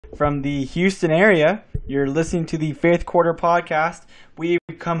from the Houston area. You're listening to the Fifth Quarter Podcast. We've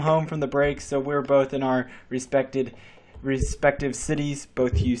come home from the break, so we're both in our respective cities,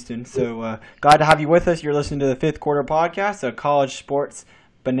 both Houston. So glad to have you with us. You're listening to the Fifth Quarter Podcast, a college sports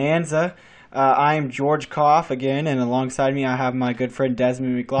bonanza. I am George Koff again, and alongside me I have my good friend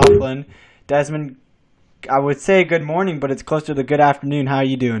Desmond McLaughlin. Desmond, I would say good morning, but it's closer to good afternoon. How are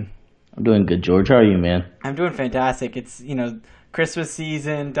you doing? I'm doing good, George. How are you, man? I'm doing fantastic. It's, Christmas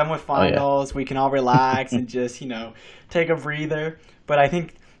season, done with finals. We can all relax and just, take a breather. But I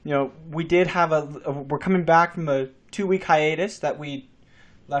think, we did have we're coming back from a 2-week hiatus that we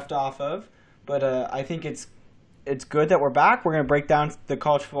left off of. But I think it's good that we're back. We're going to break down the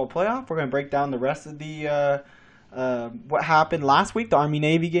college football playoff. We're going to break down the rest of the what happened last week, the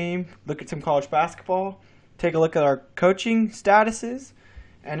Army-Navy game, look at some college basketball, take a look at our coaching statuses.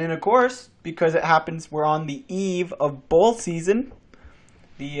 And then, of course, because it happens, we're on the eve of bowl season.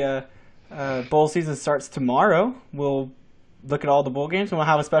 The bowl season starts tomorrow. We'll look at all the bowl games, and we'll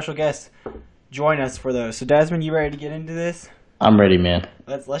have a special guest join us for those. So, Desmond, you ready to get into this? I'm ready, man.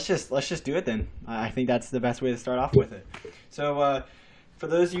 Let's just do it then. I think that's the best way to start off with it. So, for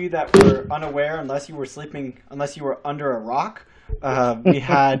those of you that were unaware, unless you were under a rock, we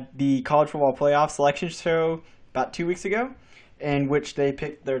had the college football playoff selection show about 2 weeks ago, in which they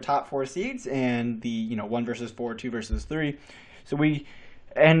picked their top 4 seeds and the 1 versus 4, 2 versus 3.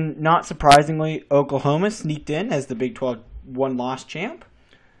 And not surprisingly, Oklahoma sneaked in as the Big 12 one-loss champ.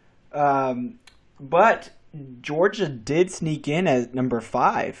 But Georgia did sneak in at number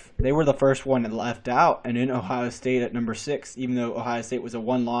 5. They were the first one that left out, and then Ohio State at number 6, even though Ohio State was a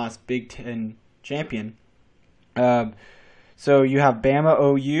one-loss Big 10 champion. So you have Bama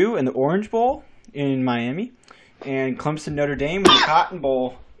OU in the Orange Bowl in Miami, and Clemson Notre Dame in the Cotton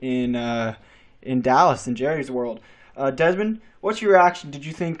Bowl in Dallas, in Jerry's World. Desmond, what's your reaction? Did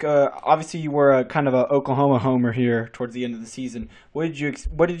you think? Obviously, you were a kind of a Oklahoma homer here towards the end of the season. What did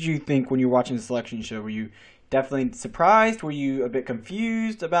you think when you were watching the selection show? Were you definitely surprised? Were you a bit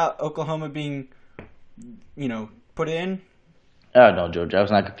confused about Oklahoma being, put in? No, George. I was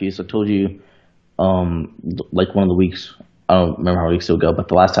not confused. I told you, like one of the weeks. I don't remember how many weeks ago, but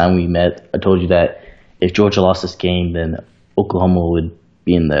the last time we met, I told you that if Georgia lost this game, then Oklahoma would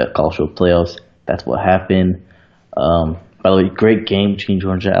be in the college football playoffs. That's what happened. By the way, great game between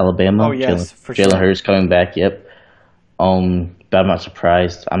Georgia and Alabama. Oh, yes, for sure. Jalen Hurts coming back, yep. But I'm not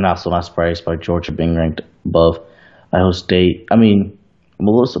surprised. I'm not surprised by Georgia being ranked above Ohio State. I mean, I'm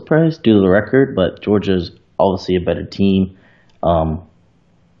a little surprised due to the record, but Georgia's obviously a better team.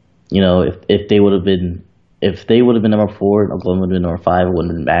 If they would have been number 4 and Oklahoma would have been number 5, it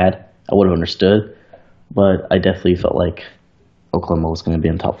wouldn't have been bad. I would have understood. But I definitely felt like Oklahoma was going to be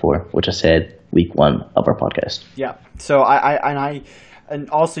in the top 4, which I said week 1 of our podcast. Yeah. So and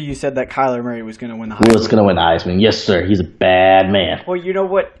also you said that Kyler Murray was going to win the Heisman. He was going to win the Heisman. Yes, sir. He's a bad man. Well, you know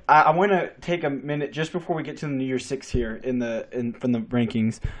what? I want to take a minute just before we get to the New Year's 6 here from the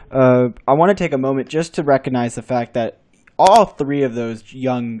rankings. I want to take a moment just to recognize the fact that all 3 of those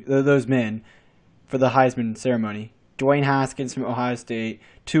men for the Heisman ceremony, Dwayne Haskins from Ohio State,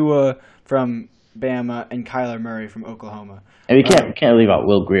 Tua from Bama, and Kyler Murray from Oklahoma. And we can't leave out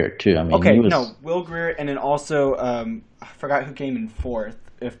Will Grier too. I mean, Will Grier, and then also I forgot who came in 4th.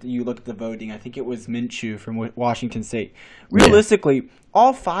 If you look at the voting, I think it was Minshew from Washington State. Realistically,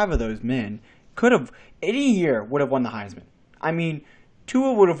 all 5 of those men could have any year would have won the Heisman. I mean,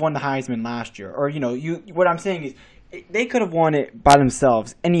 Tua would have won the Heisman last year, or what I'm saying is they could have won it by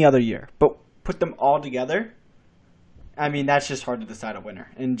themselves any other year, but put them all together. I mean, that's just hard to decide a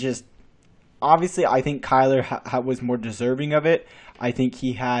winner, and just. Obviously, I think Kyler was more deserving of it. I think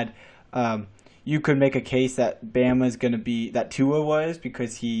he had. You could make a case that Bama's going to be that Tua was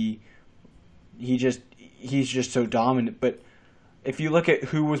because he's just so dominant. But if you look at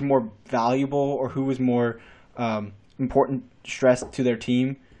who was more valuable or who was more important stress to their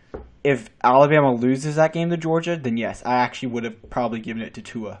team, if Alabama loses that game to Georgia, then yes, I actually would have probably given it to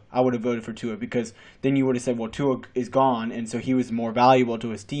Tua. I would have voted for Tua because then you would have said, well, Tua is gone, and so he was more valuable to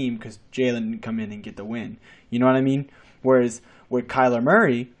his team because Jalen didn't come in and get the win. You know what I mean? Whereas with Kyler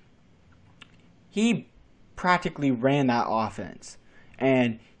Murray, he practically ran that offense,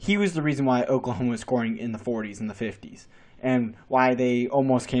 and he was the reason why Oklahoma was scoring in the 40s and the 50s, and why they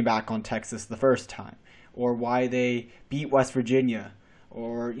almost came back on Texas the first time, or why they beat West Virginia.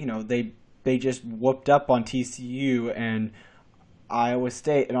 Or, they just whooped up on TCU and Iowa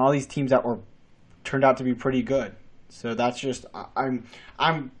State and all these teams that turned out to be pretty good. So that's just I'm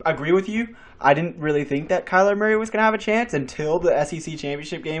agree with you. I didn't really think that Kyler Murray was going to have a chance until the SEC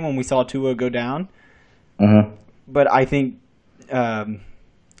championship game when we saw Tua go down. Mm-hmm. But I think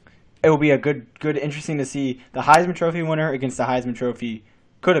it will be a good, interesting to see the Heisman Trophy winner against the Heisman Trophy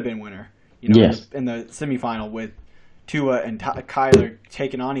could have been winner. Yes. In the semifinal with Tua and Kyler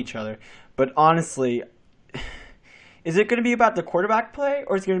taking on each other. But honestly, is it going to be about the quarterback play,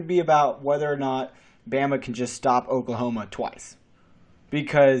 or is it going to be about whether or not Bama can just stop Oklahoma twice?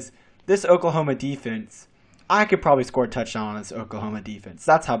 Because this Oklahoma defense, I could probably score a touchdown on this Oklahoma defense.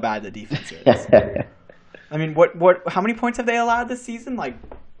 That's how bad the defense is. I mean, how many points have they allowed this season? Like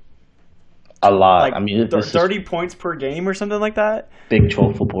a lot. Like I mean, 30 points per game or something like that. Big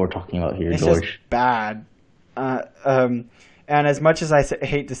 12 football we're talking about here, It's George. just bad. And as much as I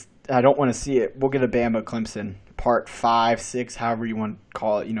hate this, I don't want to see it. We'll get a Bama Clemson part 5, 6, however you want to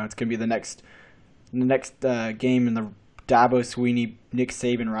call it. It's going to be the next game in the Dabo Sweeney Nick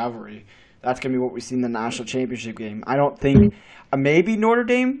Saban rivalry. That's going to be what we see in the national championship game. I don't think maybe Notre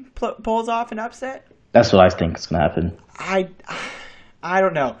Dame pulls off an upset. That's what I think is going to happen. I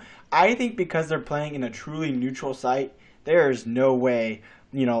don't know. I think because they're playing in a truly neutral site, there is no way,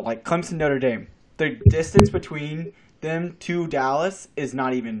 like Clemson, Notre Dame, the distance between them to Dallas is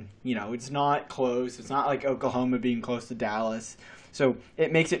not even, it's not close. It's not like Oklahoma being close to Dallas. So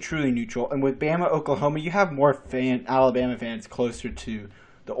it makes it truly neutral. And with Bama, Oklahoma, you have more Alabama fans closer to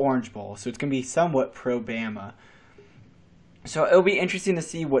the Orange Bowl. So it's going to be somewhat pro-Bama. So it'll be interesting to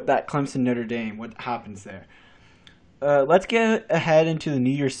see what that Clemson, Notre Dame, what happens there. Let's get ahead into the New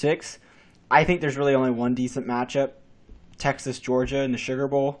Year's Six. I think there's really only one decent matchup, Texas, Georgia in the Sugar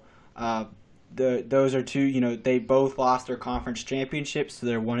Bowl. Those are two, they both lost their conference championships, so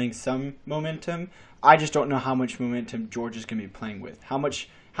they're wanting some momentum. I just don't know how much momentum Georgia's going to be playing with. How much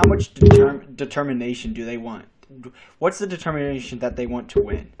determination do they want? What's the determination that they want to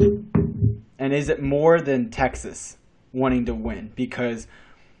win? And is it more than Texas wanting to win? Because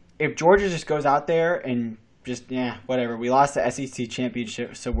if Georgia just goes out there and just, whatever, we lost the SEC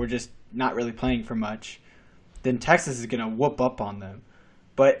championship, so we're just not really playing for much, then Texas is going to whoop up on them.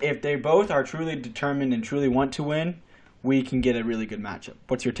 But if they both are truly determined and truly want to win, we can get a really good matchup.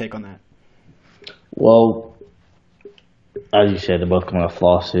 What's your take on that? Well, as you said, they're both coming off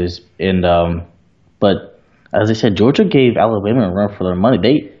losses, but as I said, Georgia gave Alabama a run for their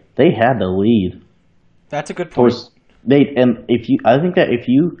money. They had the lead. That's a good point. I think that if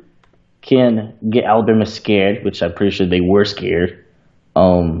you can get Alabama scared, which I'm pretty sure they were scared,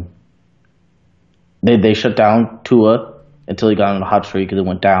 they shut down Tua until he got on a hot streak because it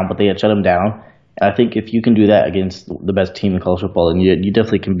went down, but they had shut him down. And I think if you can do that against the best team in college football, then you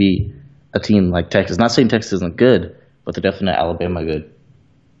definitely can beat a team like Texas. Not saying Texas isn't good, but they're definitely not Alabama good.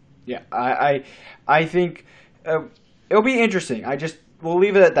 Yeah, I think it'll be interesting. We'll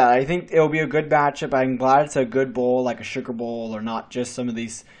leave it at that. I think it'll be a good matchup. I'm glad it's a good bowl, like a Sugar Bowl, or not just some of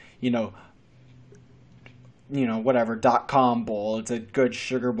these, whatever .com bowl. It's a good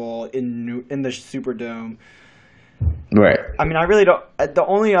Sugar Bowl in the Superdome. Right. I mean, I really don't. The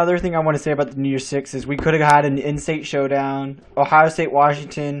only other thing I want to say about the New Year's Six is we could have had an in-state showdown. Ohio State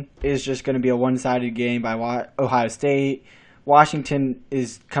Washington is just going to be a one-sided game by Ohio State. Washington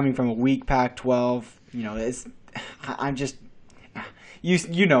is coming from a weak Pac-12. I'm just.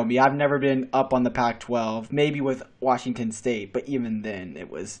 You know me. I've never been up on the Pac-12. Maybe with Washington State, but even then,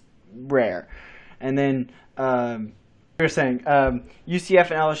 it was rare. And then you're saying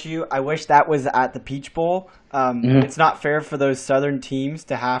UCF and LSU. I wish that was at the Peach Bowl. It's not fair for those Southern teams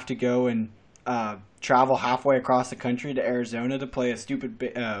to have to go and travel halfway across the country to Arizona to play a stupid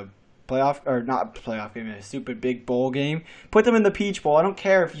a stupid big bowl game. Put them in the Peach Bowl. I don't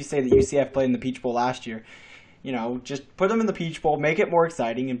care if you say that UCF played in the Peach Bowl last year. Just put them in the Peach Bowl, make it more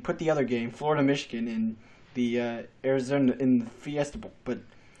exciting, and put the other game, Florida, Michigan, in the Arizona in the Fiesta Bowl. But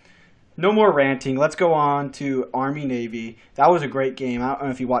no more ranting. Let's go on to Army Navy. That was a great game. I don't know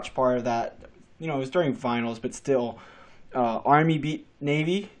if you watched part of that. It was during finals, but still, Army beat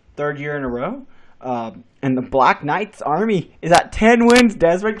Navy third year in a row. And the Black Knights Army is at 10 wins.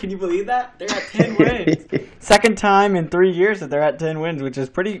 Desmond, can you believe that? They're at 10 wins. Second time in 3 years that they're at 10 wins, which is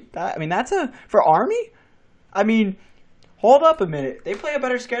pretty. I mean, for Army. I mean, hold up a minute. They play a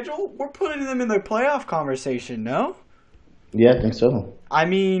better schedule. We're putting them in the playoff conversation, no? Yeah, I think so. I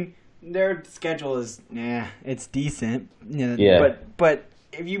mean, their schedule is, it's decent. Yeah. But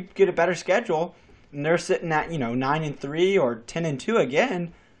if you get a better schedule, and they're sitting at 9-3 or 10-2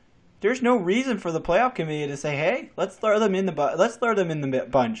 again, there's no reason for the playoff committee to say, hey, let's throw them in the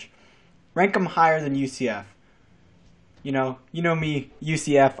bunch, rank them higher than UCF. You know me,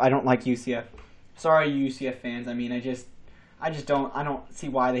 UCF. I don't like UCF. Sorry, UCF fans. I mean, I don't see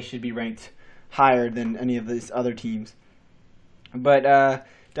why they should be ranked higher than any of these other teams. But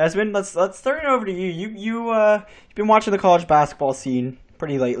Desmond, let's turn it over to you. You've been watching the college basketball scene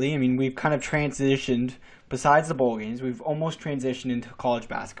pretty lately. I mean, we've kind of transitioned, besides the bowl games, we've almost transitioned into college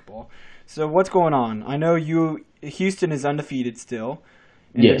basketball. So what's going on? I know Houston is undefeated still,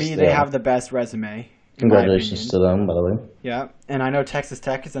 and Yes, to me, they they are. have the best resume. In my Congratulations to opinion. them, by the way. Yeah, and I know Texas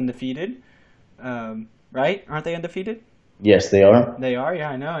Tech is undefeated. Right? Aren't they undefeated? Yes, they are. They are, yeah,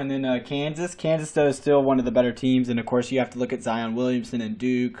 I know. And then Kansas though is still one of the better teams, and of course you have to look at Zion Williamson and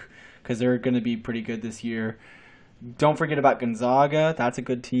Duke because they're going to be pretty good this year. Don't forget about Gonzaga; that's a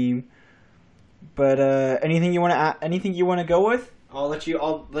good team. But anything you want to go with? I'll let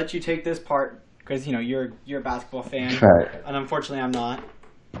you take this part because you're a basketball fan, Right. and unfortunately I'm not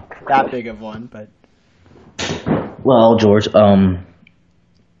that big of one. But Well, George, I'm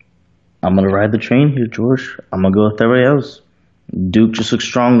gonna ride the train here, George. I'm gonna go with everybody else. Duke just looks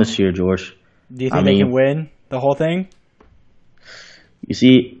strong this year, George. do you think they can win the whole thing? You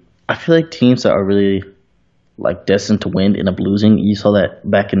see, I feel like teams that are really like destined to win end up losing. You saw that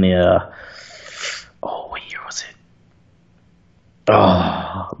back in the what year was it?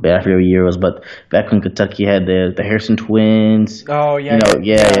 Oh, man, I forget what year it was, but back when Kentucky had the Harrison twins. Oh yeah, You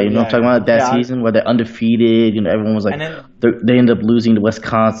know what I'm talking about that season where they're undefeated. Everyone was like, And then they end up losing to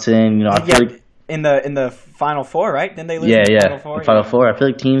Wisconsin. I feel like in the Final Four, right? Didn't they lose yeah, in the yeah, Final Four? the Final Four. I feel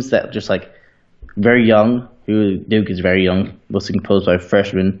like teams that just like very young, who Duke is very young, mostly composed by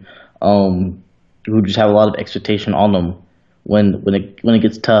freshmen, who just have a lot of expectation on them. When it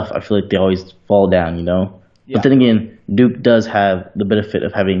gets tough, I feel like they always fall down. Yeah. But then again, Duke does have the benefit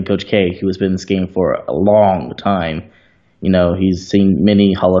of having Coach K, who has been in this game for a long time. He's seen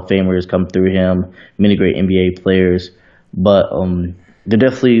many Hall of Famers come through him, many great NBA players, but they're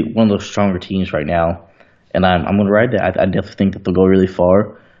definitely one of those stronger teams right now, and I'm going to ride that. I definitely think that they'll go really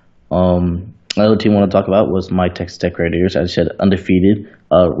far. Another team I want to talk about was my Texas Tech Raiders. As I said, undefeated,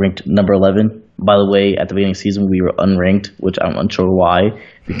 ranked number 11. By the way, at the beginning of the season, we were unranked, which I'm unsure why,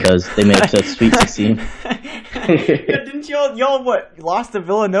 because they made it to Sweet 16. Didn't y'all lost to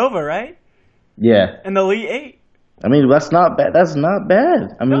Villanova, right? Yeah. In the Elite Eight. I mean, that's not bad. That's not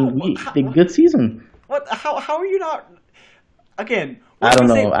bad. I mean, we did a good season. What? How are you not? Again, I don't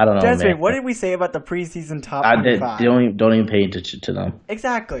know, Desmond, man. what did we say about the preseason top I 25? don't even pay attention to them.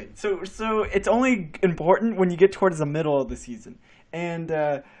 Exactly. So it's only important when you get towards the middle of the season. And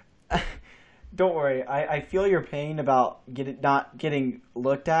don't worry, I feel your pain about not getting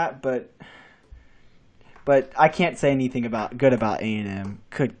looked at, but I can't say anything good about A&M.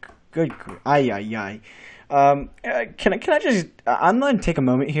 Good. Ay. Can I just? I'm going to take a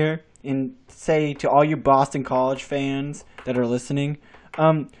moment here and say to all you Boston College fans that are listening,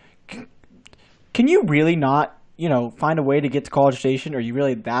 can you really not, find a way to get to College Station? Or are you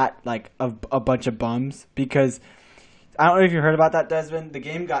really that like a bunch of bums? Because I don't know if you heard about that, Desmond. The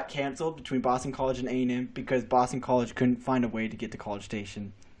game got canceled between Boston College and A&M because Boston College couldn't find a way to get to College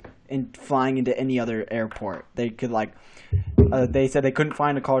Station and flying into any other airport. They could they said they couldn't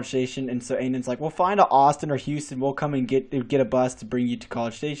find a College Station, and so A&M's like, "We'll find a Austin or Houston. We'll come and get a bus to bring you to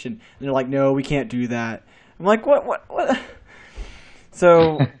College Station." And they're like, "No, we can't do that." I'm like, "What?"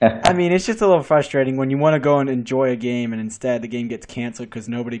 So, I mean, it's just a little frustrating when you want to go and enjoy a game, and instead the game gets canceled because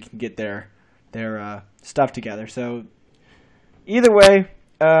nobody can get their stuff together. So, either way,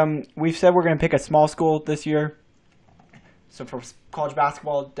 we've said we're going to pick a small school this year. So for college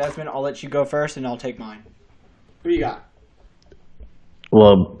basketball, Desmond, I'll let you go first, and I'll take mine. Who you got?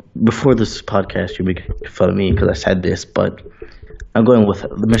 Well, before this podcast, you make fun of me because I said this, but I'm going with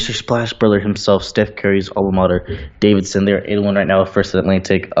Mr. Splash Brother himself, Steph Curry's alma mater, Davidson. They're 8-1 right now, first in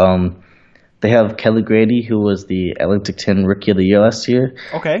Atlantic. They have Kelly Grady, who was the Atlantic 10 Rookie of the Year last year.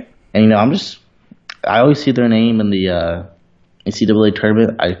 Okay. And I always see their name in the NCAA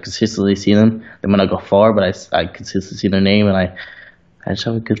tournament. I consistently see them. They might not go far, but I consistently see their name, and I just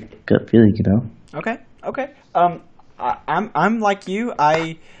have a good gut feeling, Okay. I'm like you.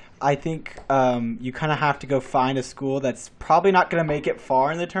 I think you kind of have to go find a school that's probably not going to make it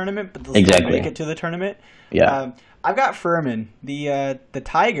far in the tournament, but they'll still make it to the tournament. Yeah. I've got Furman, the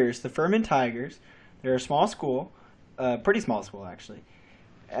Tigers, the Furman Tigers. They're a small school, pretty small school actually.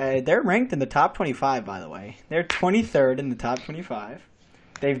 They're ranked in the top 25, by the way. They're 23rd in the top 25.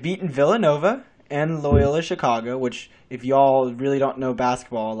 They've beaten Villanova and Loyola Chicago, which, if y'all really don't know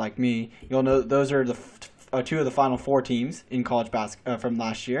basketball like me, you'll know those are the two of the Final Four teams in college basketball from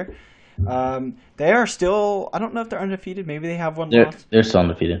last year. They are still, I don't know if they're undefeated. Maybe they have one loss. They're still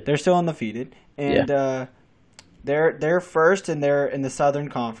undefeated. They're still undefeated. And they're first, and they're in the Southern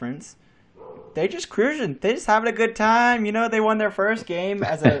Conference. They just cruising. They just having a good time. They won their first game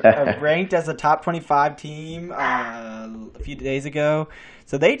as ranked as a top 25 team a few days ago.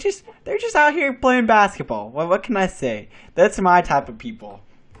 So they're just out here playing basketball. What can I say? That's my type of people.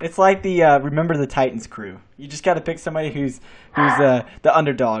 It's like the Remember the Titans crew. You just got to pick somebody who's the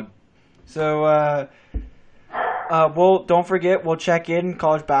underdog. So don't forget, we'll check in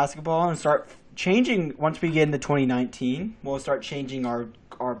college basketball and start changing once we get into 2019. We'll start changing our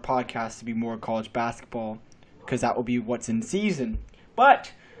podcast to be more college basketball because that will be what's in season.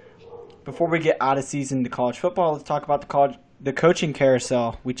 But before we get out of season to college football, let's talk about the coaching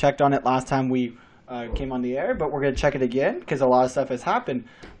carousel. We checked on it last time we came on the air, but we're going to check it again because a lot of stuff has happened.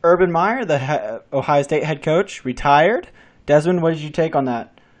 Urban Meyer, the Ohio State head coach, retired. Desmond, what did you take on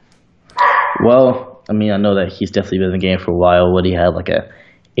that? Well, I mean, I know that he's definitely been in the game for a while. What he had like a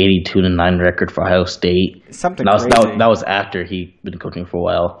 82-9 record for Ohio State. Something that was, crazy. That was after he'd been coaching for a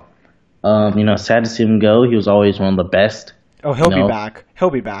while. Sad to see him go. He was always one of the best. Oh, he'll be back. He'll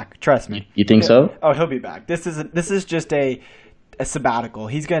be back. Trust me. You think so? Oh, he'll be back. This is just a sabbatical.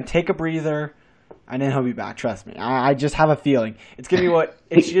 He's gonna take a breather, and then he'll be back. Trust me. I just have a feeling it's gonna be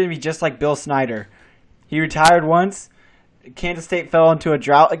it's gonna be just like Bill Snyder. He retired once. Kansas State fell into a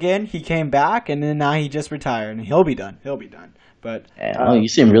drought again. He came back, and then now he just retired, and he'll be done. He'll be done. But you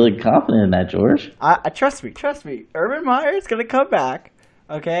seem really confident in that, George. I trust me. Urban Meyer is gonna come back.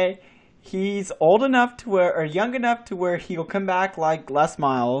 Okay, he's old enough or young enough to where he'll come back like Les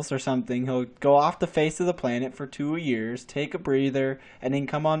Miles or something. He'll go off the face of the planet for 2 years, take a breather, and then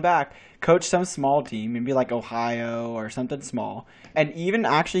come on back. Coach some small team, maybe like Ohio or something small. And even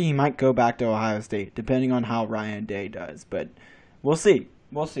actually, he might go back to Ohio State, depending on how Ryan Day does. But we'll see.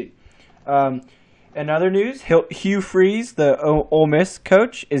 In other news, Hugh Freeze, the Ole Miss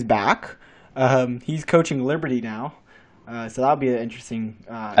coach, is back. He's coaching Liberty now, so that'll be an interesting.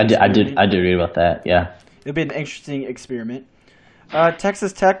 I did read about that. Yeah, it'll be an interesting experiment.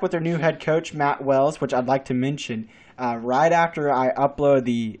 Texas Tech with their new head coach Matt Wells, which I'd like to mention. Right after I upload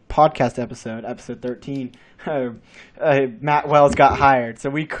the podcast episode 13, Matt Wells got hired. So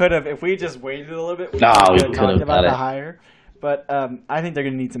we could have, if we just waited a little bit, we could have talked about the hire. But I think they're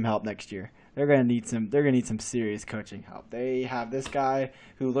going to need some help next year. They're gonna need some serious coaching help. They have this guy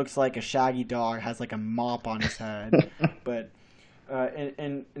who looks like a shaggy dog, has like a mop on his head. But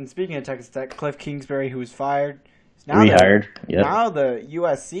and speaking of Texas Tech, Cliff Kingsbury, who was fired, is now rehired. Now the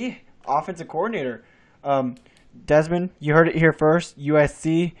USC offensive coordinator. Desmond, you heard it here first.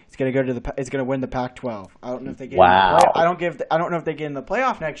 USC is gonna win the Pac-12. I don't know if they get. Wow. I don't know if they get in the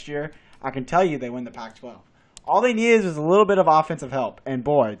playoff next year. I can tell you they win the Pac-12. All they need is a little bit of offensive help, and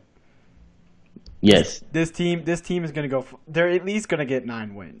boy. Yes. This team is going to go. They're at least going to get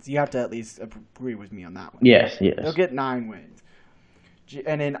 9 wins. You have to at least agree with me on that one. Yes. They'll get 9 wins.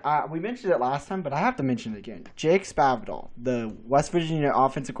 And then we mentioned it last time, but I have to mention it again. Jake Spavital, the West Virginia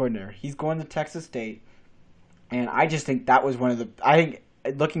offensive coordinator, he's going to Texas State, and I just think that was one of the. I think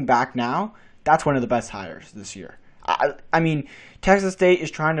looking back now, that's one of the best hires this year. I mean, Texas State is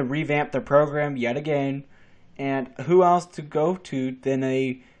trying to revamp their program yet again, and who else to go to than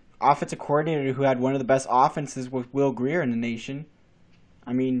a offensive coordinator who had one of the best offenses with Will Grier in the nation?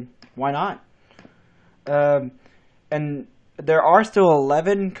 I mean, why not? And there are still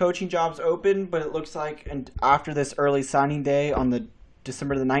 11 coaching jobs open, but it looks like after this early signing day on the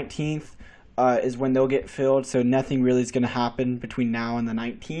December the 19th is when they'll get filled, so nothing really is going to happen between now and the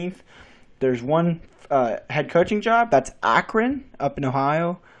 19th. There's one head coaching job, that's Akron up in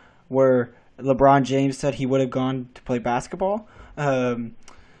Ohio, where LeBron James said he would have gone to play basketball.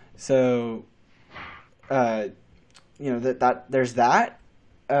 So, that there's that,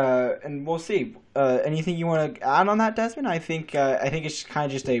 and we'll see. Anything you want to add on that, Desmond? I think it's kind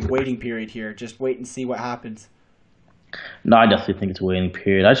of just a waiting period here. Just wait and see what happens. No, I definitely think it's a waiting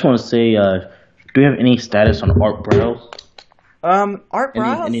period. I just want to say, do we have any status on Art Briles? Art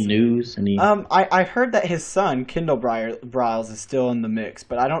Briles? Any news? I heard that his son, Kendall Briles, is still in the mix,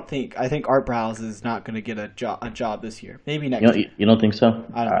 but I think Art Briles is not going to get a job this year. Maybe next year. You don't think so?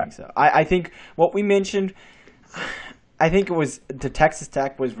 I don't think so. I think what we mentioned, I think it was the Texas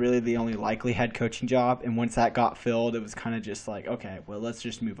Tech was really the only likely head coaching job, and once that got filled, it was kind of just like, okay, well, let's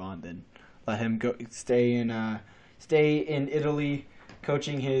just move on then. Let him go stay in Italy,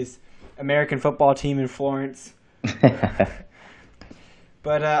 coaching his American football team in Florence.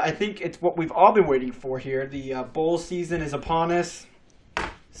 But I think it's what we've all been waiting for here. The bowl season is upon us,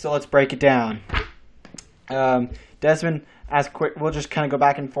 so let's break it down. Desmond, we'll just kind of go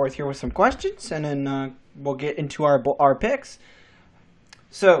back and forth here with some questions, and then we'll get into our picks.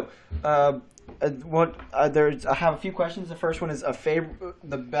 So, I have a few questions. The first one is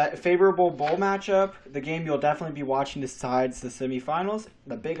favorable bowl matchup. The game you'll definitely be watching besides the semifinals,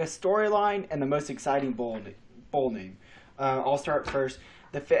 the biggest storyline, and the most exciting bowl name. I'll start first.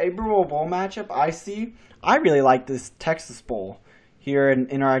 The favorable bowl matchup I really like this Texas Bowl here in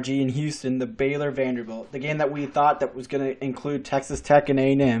NRG in Houston, the Baylor Vanderbilt, the game that we thought that was going to include Texas Tech and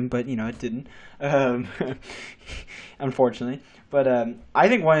A&M, but it didn't, unfortunately. But I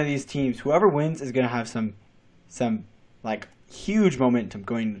think one of these teams, whoever wins, is going to have some like huge momentum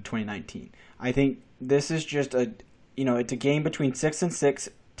going into 2019. I think this is just it's a game between 6-6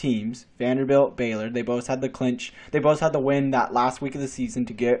 teams. Vanderbilt, Baylor. They both had the clinch. They both had the win that last week of the season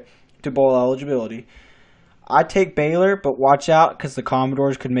to get to bowl eligibility. I'd take Baylor, but watch out because the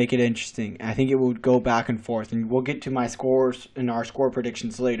Commodores could make it interesting. I think it would go back and forth, and we'll get to my scores and our score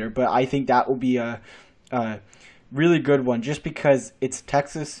predictions later. But I think that will be a really good one, just because it's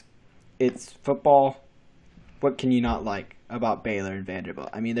Texas, it's football. What can you not like about Baylor and Vanderbilt?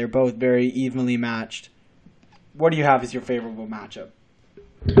 I mean, they're both very evenly matched. What do you have as your favorable matchup?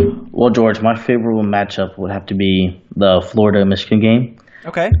 Well, George, my favorable matchup would have to be the Florida-Michigan game.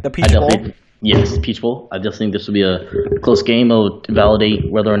 Okay, the Peach Bowl. Yes, Peach Bowl. I just think this will be a close game. It will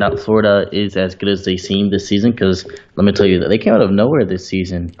validate whether or not Florida is as good as they seem this season. Because let me tell you that they came out of nowhere this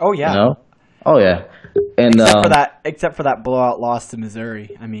season. Oh yeah. Oh yeah. And except for that blowout loss to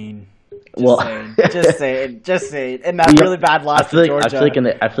Missouri. I mean, just saying, and that really bad loss to Georgia. I feel like in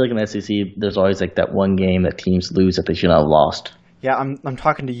the SEC, there's always like that one game that teams lose that they should not have lost. Yeah, I'm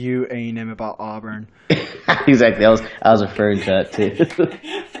talking to you, A&M, about Auburn. Exactly. I was referring to that too.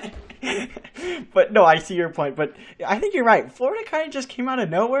 But no, I see your point. But I think you're right. Florida kind of just came out of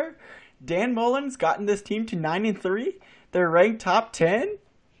nowhere. Dan Mullen's gotten this team to 9-3. They're ranked top 10.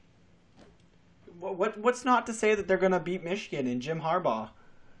 What's not to say that they're going to beat Michigan and Jim Harbaugh?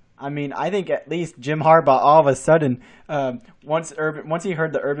 I mean, I think at least Jim Harbaugh all of a sudden, once he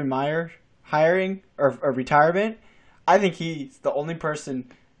heard the Urban Meyer hiring or retirement, I think he's the only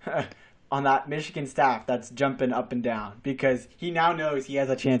person on that Michigan staff that's jumping up and down because he now knows he has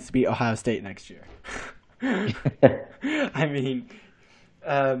a chance to beat Ohio State next year. I mean,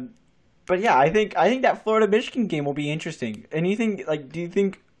 but yeah, I think that Florida Michigan game will be interesting. Anything do you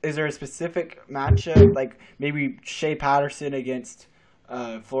think? Is there a specific matchup, like maybe Shea Patterson against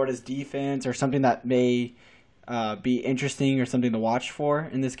Florida's defense, or something that may be interesting or something to watch for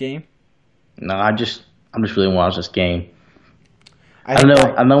in this game? No, I'm just really want to watch this game. I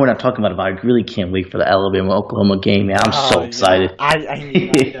know we're not talking about it, but I really can't wait for the Alabama-Oklahoma game. Man, I'm so excited.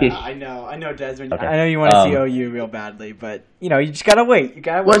 I know, Desmond. Okay. I know you want to see OU real badly, but you just gotta wait.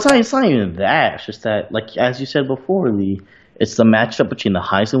 Well, it's not even that. It's just that, like as you said before, it's the matchup between the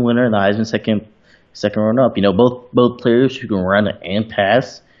Heisman winner and the Heisman second runner-up. Both players who can run and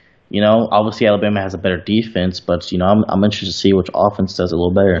pass. Obviously Alabama has a better defense, but I'm interested to see which offense does it a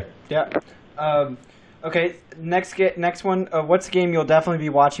little better. Yeah. Okay, next one. What's the game you'll definitely be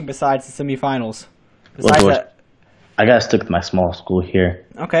watching besides the semifinals? I gotta stick with my small school here.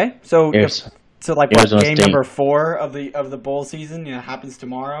 Okay, so game State. number 4 of the bowl season happens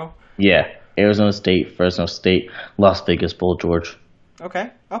tomorrow. Yeah, Arizona State, Fresno State, Las Vegas Bowl, George.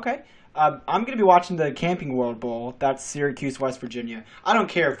 Okay. I'm gonna be watching the Camping World Bowl. That's Syracuse, West Virginia. I don't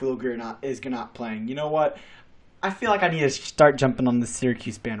care if Will Greer is not playing. You know what? I feel like I need to start jumping on the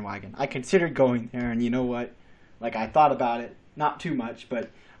Syracuse bandwagon. I considered going there, and you know what? I thought about it. Not too much,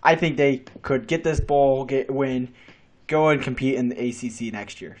 but I think they could get this bowl, win, go and compete in the ACC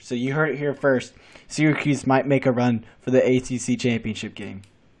next year. So you heard it here first. Syracuse might make a run for the ACC championship game.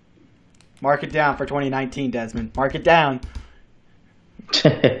 Mark it down for 2019, Desmond. Mark it down.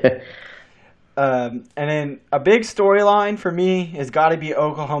 And then a big storyline for me has got to be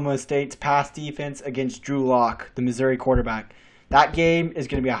Oklahoma State's pass defense against Drew Lock, the Missouri quarterback. That game is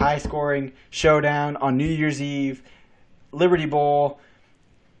going to be a high-scoring showdown on New Year's Eve, Liberty Bowl.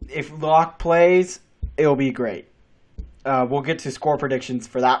 If Lock plays, it'll be great. We'll get to score predictions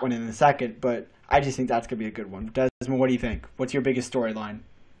for that one in a second, but I just think that's going to be a good one. Desmond, what do you think? What's your biggest storyline?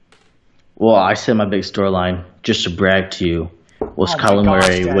 Well, I said my big storyline, just to brag to you, was Kyler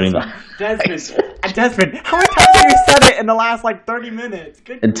Murray winning the Desmond, how many times have you said it in the last 30 minutes?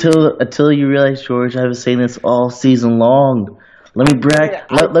 Until you realize, George, I've been saying this all season long. Let me brag.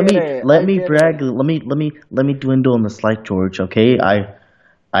 Let me dwindle in the slight, George. Okay, I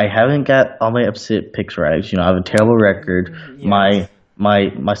haven't got all my upset picks right. I have a terrible record. Yes.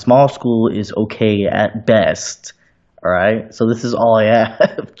 My small school is okay at best. All right, so this is all I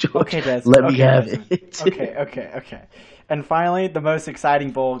have, George. Okay, Desmond. Let me have it. Okay. And finally, the most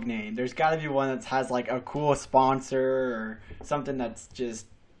exciting bowl name. There's got to be one that has a cool sponsor or something that's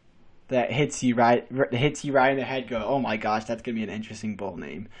that hits you right in the head. Go, oh my gosh, that's gonna be an interesting bowl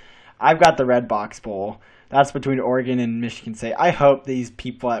name. I've got the Red Box Bowl. That's between Oregon and Michigan State. I hope these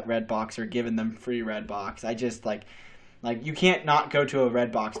people at Red Box are giving them free Red Box. I just like you can't not go to a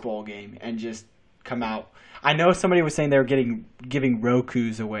Red Box Bowl game and just come out. I know somebody was saying they were giving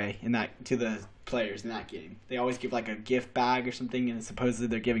Rokus away to the players in that game. They always give like a gift bag or something, and supposedly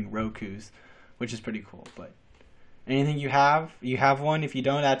they're giving Rokus, which is pretty cool. But anything you have one. If you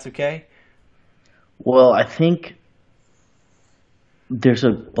don't, that's okay. Well, I think there's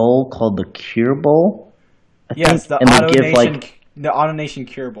a bowl called the Cure Bowl. Yes, the Auto Nation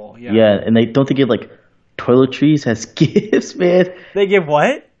Cure Bowl. Yeah. Yeah, and they give like toiletries as gifts, man. They give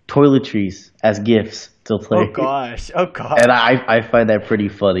what? Toiletries as gifts to play. Oh gosh. And I find that pretty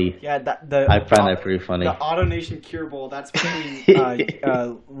funny. Yeah, I find that pretty funny. The Auto Nation Cure Bowl. That's between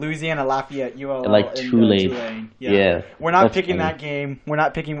Louisiana Lafayette, ULL, and like Tulane. Tulane. Yeah. We're not picking that game. We're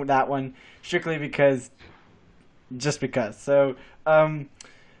not picking that one strictly because. So,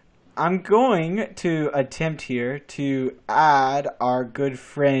 I'm going to attempt here to add our good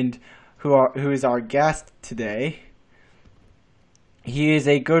friend who is our guest today. He is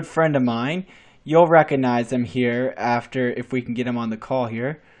a good friend of mine. You'll recognize him here if we can get him on the call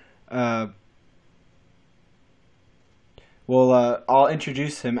here. I'll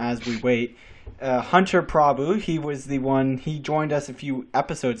introduce him as we wait. Hunter Prabhu, he joined us a few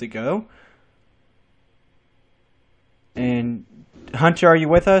episodes ago. And Hunter, are you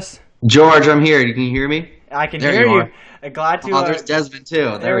with us? George, I'm here. Can you hear me? I can hear you. Glad to. Oh, there's Desmond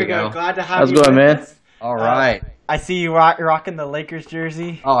too. There we go. Glad to have How's you. How's it going, man? Us. All right. I see you rocking the Lakers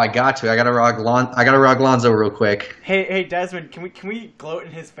jersey. Oh, I got to. I gotta rock Lonzo real quick. Hey, Desmond, can we gloat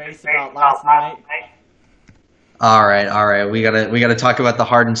in his face about last night? All right. We gotta talk about the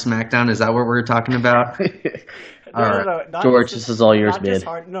Harden SmackDown. Is that what we're talking about? No, George, this is all yours, man.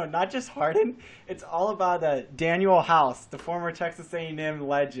 Not just Harden. It's all about Daniel House, the former Texas A&M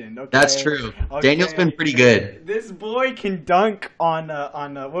legend. Okay? That's true. Okay. Daniel's been pretty good. This boy can dunk on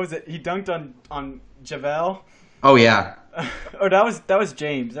what was it? He dunked on JaVale. Oh yeah. Oh, that was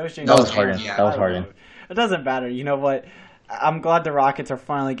James. That was James. That was Harden. Yeah. That was Harden. It doesn't matter. You know what? I'm glad the Rockets are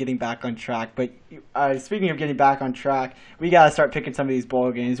finally getting back on track. But speaking of getting back on track, we got to start picking some of these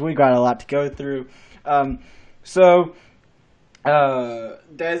bowl games. We got a lot to go through. As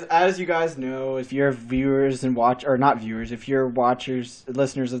you guys know, if you're viewers and if you're watchers,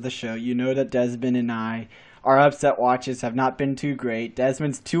 listeners of the show, you know that Desmond and I, our upset watches have not been too great.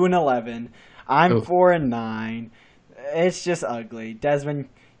 Desmond's 2-11. I'm 4-9. It's just ugly. Desmond,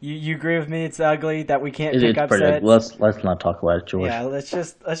 you agree with me? It's ugly that we can't pick upsets. Let's not talk about it, George. Yeah, let's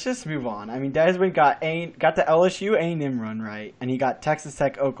just move on. I mean, Desmond got the LSU A&M run right, and he got Texas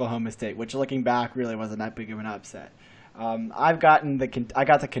Tech Oklahoma State, which looking back really wasn't that big of an upset. I got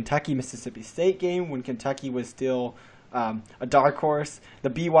the Kentucky Mississippi State game when Kentucky was still a dark horse. The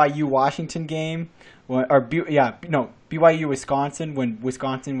BYU Washington game, BYU Wisconsin when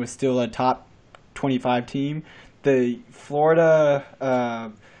Wisconsin was still a top 25 team. The Florida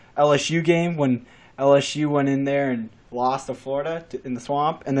LSU game when LSU went in there and lost to Florida in the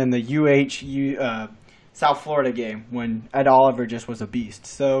swamp, and then the South Florida game when Ed Oliver just was a beast.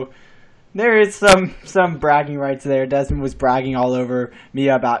 So there is some bragging rights there. Desmond was bragging all over me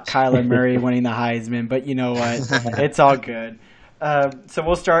about Kyler Murray winning the Heisman, but you know what? It's all good. So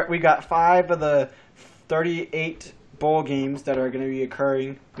we'll start. We got 5 of the 38 bowl games that are going to be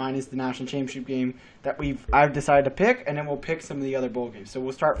occurring, minus the national championship game that I've decided to pick, and then we'll pick some of the other bowl games. So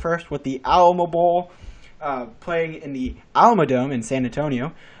we'll start first with the Alamo Bowl, playing in the Alamo Dome in San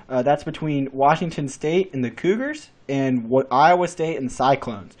Antonio. That's between Washington State and the Cougars, and Iowa State and the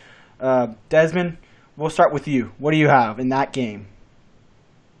Cyclones. Desmond, we'll start with you. What do you have in that game?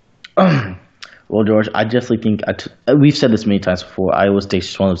 Well, George, I definitely think we've said this many times before. Iowa State's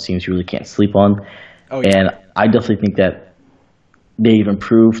just one of those teams you really can't sleep on. Oh, yeah. And I definitely think that they've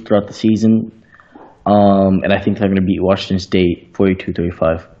improved throughout the season. And I think they're going to beat Washington State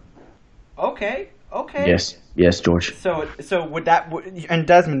 42-35. Okay. Yes, George. So would that and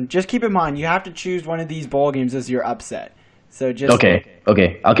Desmond, just keep in mind you have to choose one of these bowl games as your upset. So just okay. I'll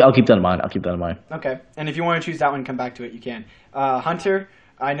keep that in mind. Okay, and if you want to choose that one, come back to it. You can. Hunter,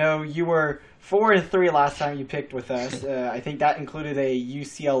 I know you were 4-3 last time you picked with us. I think that included a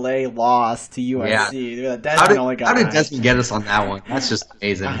UCLA loss to USC. Yeah. How did Desmond get us on that one? That's just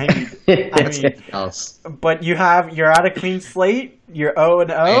amazing. I mean, but you're at a clean slate. You're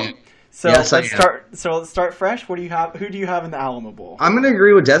 0-0. So yes, let's start. So let's start fresh. What do you have? Who do you have in the Alamo Bowl? I'm going to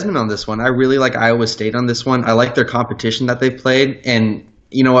agree with Desmond on this one. I really like Iowa State on this one. I like their competition that they've played, and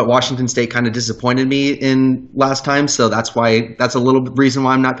you know what, Washington State kind of disappointed me in last time, so that's a little reason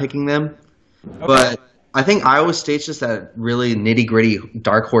why I'm not picking them. Okay. But I think Iowa State's just that really nitty-gritty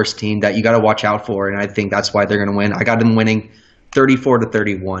dark horse team that you got to watch out for, and I think that's why they're going to win. I got them winning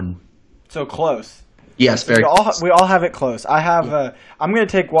 34-31. So close. Yes, very. We all have it close. I'm going to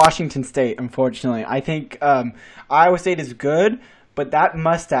take Washington State. Unfortunately, I think Iowa State is good, but that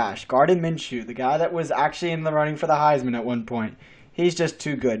mustache, Gardner Minshew, the guy that was actually in the running for the Heisman at one point, he's just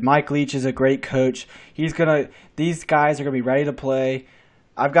too good. Mike Leach is a great coach. These guys are gonna be ready to play.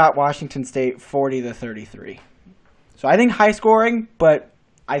 I've got Washington State 40-33. So I think high scoring, but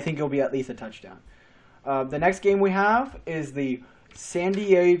I think it'll be at least a touchdown. The next game we have is the San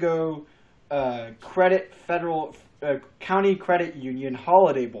Diego County Credit Union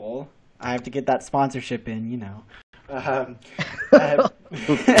Holiday Bowl. I have to get that sponsorship in, you know. Because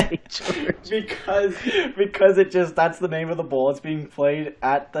that's the name of the bowl. It's being played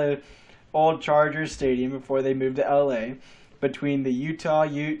at the old Chargers Stadium before they moved to LA, between the Utah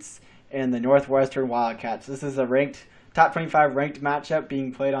Utes and the Northwestern Wildcats. This is a top 25 ranked matchup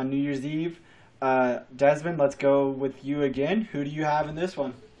being played on New Year's Eve. Desmond, let's go with you again. Who do you have in this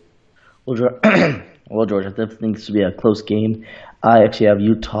one? Well, George, I definitely think this will be a close game. I actually have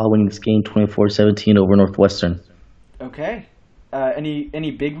Utah winning this game 24-17 over Northwestern. Okay.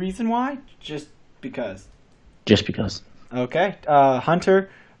 Any big reason why? Just because? Just because. Okay. Hunter,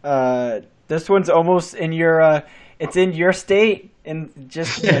 this one's almost in your it's in your state, in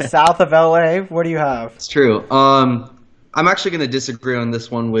just south of LA. What do you have? It's true. I'm actually going to disagree on this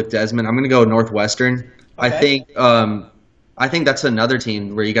one with Desmond. I'm going to go Northwestern. Okay. I think that's another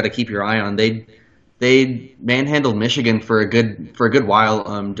team where you got to keep your eye on. They manhandled Michigan for a good while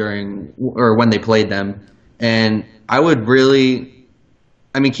when they played them. And I would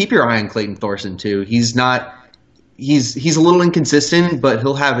keep your eye on Clayton Thorson too. He's a little inconsistent, but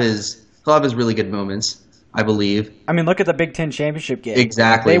he'll have his really good moments, I believe. I mean, look at the Big Ten championship game.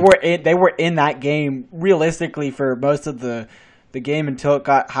 Exactly. They were in that game realistically for most of the game until it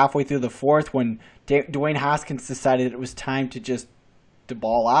got halfway through the fourth when Dwayne Haskins decided it was time to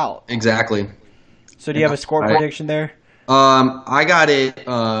ball out. Exactly. So do you have a score prediction there? I got it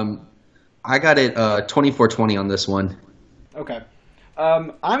 24-20 on this one. Okay.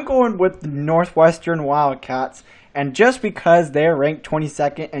 I'm going with the Northwestern Wildcats, and just because they're ranked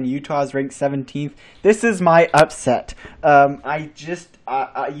 22nd and Utah's ranked 17th, this is my upset.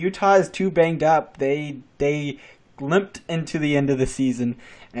 Utah is too banged up. They limped into the end of the season,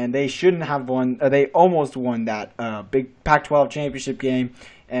 and they shouldn't have won. They almost won that big Pac-12 championship game,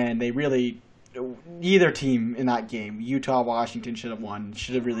 and they really. Neither team in that game, Utah, Washington, should have won.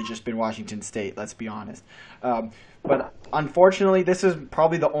 Should have really just been Washington State, let's be honest. But unfortunately, this is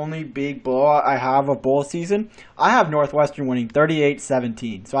probably the only big blowout I have of bowl season. I have Northwestern winning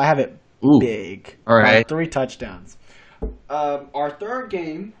 38-17, so I have it big. All right. 3 touchdowns. Our third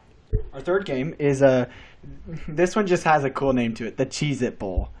game is this one just has a cool name to it, the Cheez-It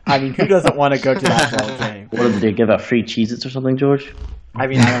Bowl. I mean, who doesn't want to go to that bowl game? What, did they give out free Cheez-Its or something, George? I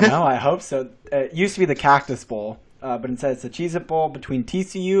mean, I don't know. I hope so. It used to be the Cactus Bowl, but instead it's the Cheez-It Bowl between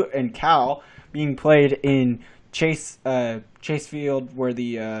TCU and Cal, being played in Chase Field, where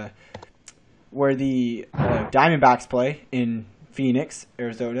the Diamondbacks play in Phoenix,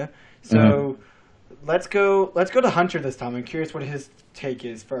 Arizona. So let's go to Hunter this time. I'm curious what his take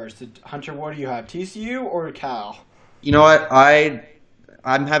is first. Hunter, what do you have, TCU or Cal? You know what?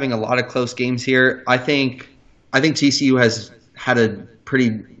 I'm having a lot of close games here. I think TCU has had a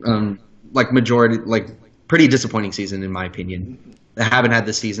pretty pretty disappointing season in my opinion. They haven't had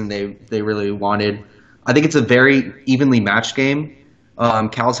the season they really wanted. I think it's a very evenly matched game.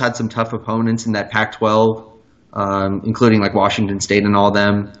 Cal's had some tough opponents in that Pac-12, including like Washington State and all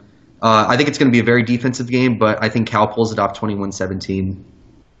them. I think it's going to be a very defensive game, but I think Cal pulls it off 21-17.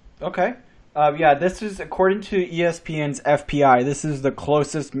 Okay. This is, according to ESPN's FPI, this is the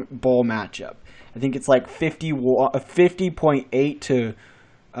closest bowl matchup. I think it's like 50.8 to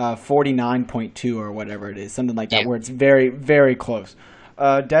 49.2 or whatever it is, something like that, where it's very, very close.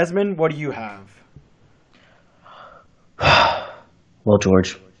 Desmond, what do you have? Well,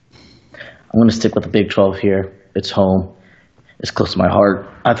 George, I'm going to stick with the Big 12 here. It's home. It's close to my heart.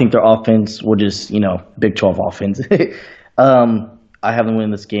 I think their offense will just, Big 12 offense. I have them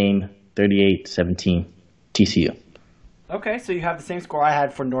win this game 38-17, TCU. Okay, so you have the same score I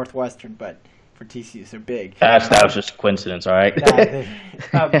had for Northwestern, but for TCU, so big. That was just a coincidence, all right?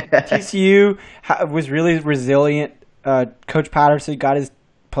 TCU was really resilient. Coach Patterson got his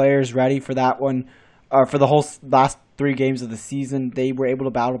players ready for that one. For the whole last 3 games of the season, they were able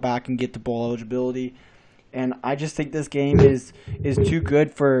to battle back and get to bowl eligibility. and I just think this game is too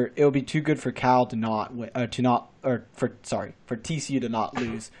good for it'll be too good for Cal to not for TCU to not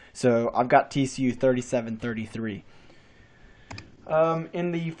lose. So I've got TCU 37-33.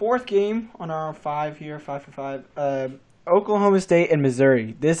 In the fourth game on our 5 for 5, Oklahoma State and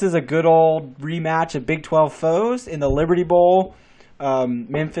Missouri. This is a good old rematch of Big 12 foes in the Liberty Bowl,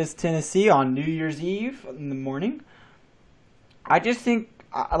 Memphis, Tennessee on New Year's Eve in the morning. I just think,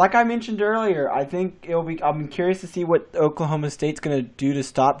 like I mentioned earlier, I think I'm curious to see what Oklahoma State's going to do to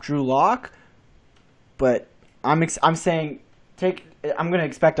stop Drew Lock. But I'm going to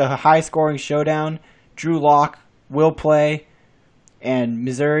expect a high scoring showdown. Drew Lock will play, and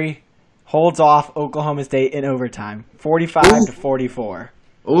Missouri holds off Oklahoma State in overtime, 45-44.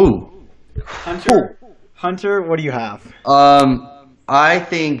 Ooh. Hunter, what do you have? I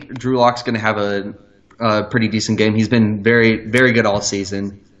think Drew Lock's going to have a pretty decent game. He's been very, very good all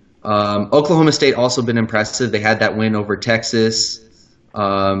season. Oklahoma State also been impressive. They had that win over Texas.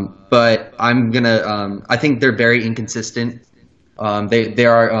 But I think they're very inconsistent. They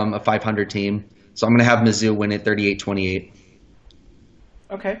are a 500 team. So I'm going to have Mizzou win it 38-28.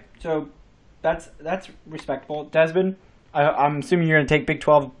 Okay, so that's respectable. Desmond, I'm assuming you're going to take Big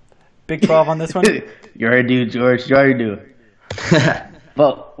 12 on this one? You already do, George. You already do.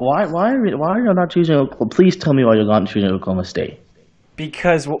 But why are you not choosing Oklahoma? Please tell me why you're not choosing Oklahoma State.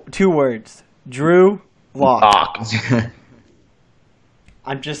 Because 2 words. Drew Lock.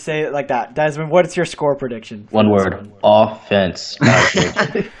 I'm just saying it like that. Desmond, what's your score prediction? 1 word. Offense.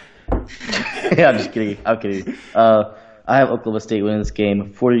 Yeah, I'm just kidding. I'm kidding. I have Oklahoma State winning this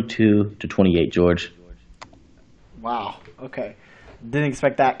game 42-28, George. Wow. Okay. Didn't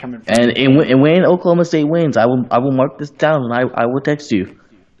expect that coming from And when Oklahoma State wins, I will mark this down and I will text you.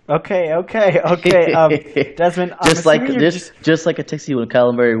 Okay. Desmond, just like I texted you when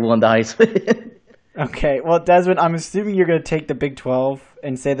Kyler Murray won the Heisman. Okay. Well, Desmond, I'm assuming you're going to take the Big 12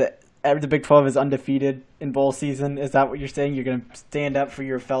 and say that the Big 12 is undefeated in bowl season. Is that what you're saying? You're going to stand up for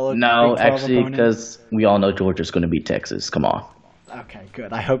your fellow No, Big 12 actually, because we all know Georgia's going to beat Texas. Come on. Okay,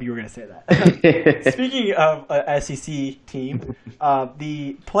 good. I hope you were going to say that. Speaking of SEC team,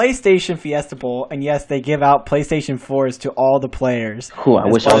 the PlayStation Fiesta Bowl, and yes, they give out PlayStation 4s to all the players. Cool. I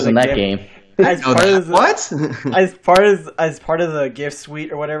wish I was in that game. As part of the gift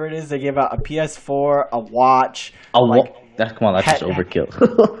suite or whatever it is, they give out a PS4, a watch. That's just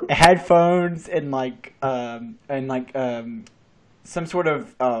overkill. Headphones and some sort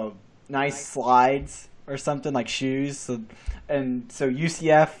of nice slides or something like shoes. So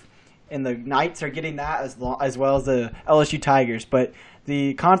UCF and the Knights are getting that as well as the LSU Tigers. But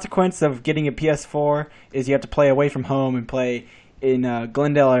the consequence of getting a PS4 is you have to play away from home and play in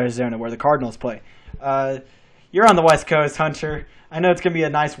Glendale, Arizona, where the Cardinals play. You're on the West Coast, Hunter. I know it's going to be a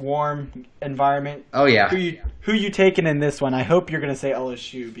nice, warm environment. Oh, yeah. Who you taking in this one? I hope you're going to say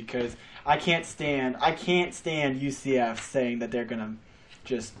LSU because I can't stand UCF saying that they're going to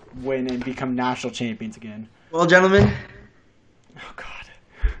just win and become national champions again. Well, gentlemen. Oh, God.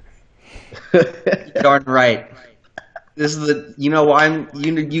 Darn right. This is you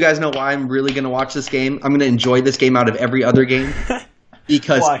guys know why I'm really going to watch this game? I'm going to enjoy this game out of every other game.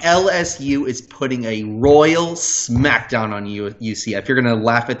 Because LSU is putting a royal smackdown on UCF. You're going to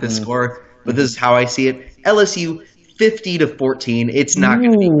laugh at this score, but this is how I see it. LSU 50-14. It's not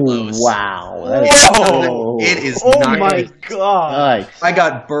going to be close. Wow. It is not. Oh my God. I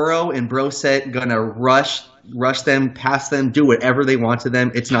got Burrow and Brissett going to rush them, pass them, do whatever they want to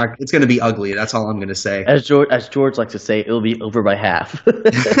them. It's going to be ugly. That's all I'm going to say. As George likes to say, it'll be over by half.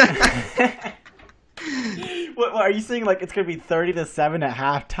 What are you saying? Like it's going to be 30-7 at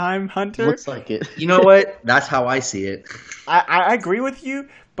halftime, Hunter? Looks like it. You know what? That's how I see it. I agree with you,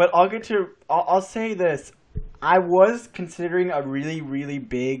 but I'll say this. I was considering a really, really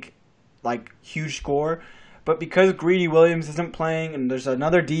big, huge score, but because Greedy Williams isn't playing and there's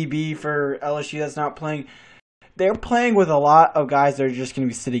another DB for LSU that's not playing, they're playing with a lot of guys that are just going to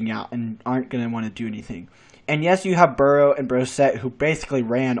be sitting out and aren't going to want to do anything. And yes, you have Burrow and Brissett who basically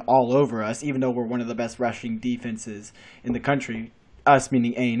ran all over us, even though we're one of the best rushing defenses in the country, us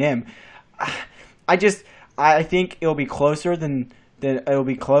meaning A&M. I think it'll be closer than it'll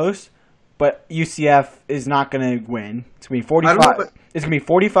be close, but UCF is not going to win. It's going to be 45. It's going to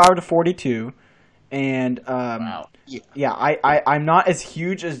be 45-42, and wow. Yeah, I'm not as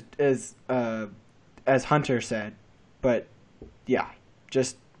huge as Hunter said, but yeah,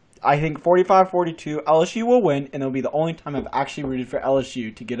 I think 45-42, LSU will win, and it'll be the only time I've actually rooted for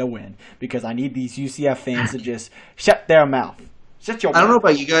LSU to get a win because I need these UCF fans to just shut their mouth. Shut your mouth. I don't know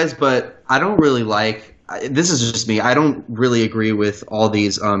about you guys, but I don't really this is just me. I don't really agree with all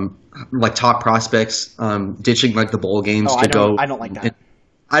these like top prospects ditching like the bowl games to go. I don't like that.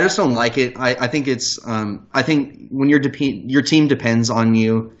 I just don't like it. I think it's I think when your team depends on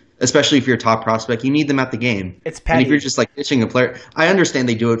you, especially if you're a top prospect, you need them at the game. It's petty. And if you're just like ditching a player, I understand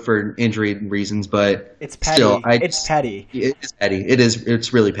they do it for injury reasons, but it's petty. Still, It's petty. It is petty. It is.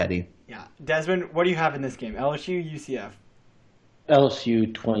 It's really petty. Yeah, Desmond, what do you have in this game? LSU, UCF.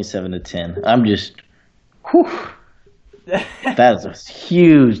 LSU 27-10. I'm just, whew, that is a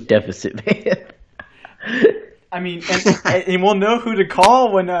huge deficit, man. I mean, and we'll know who to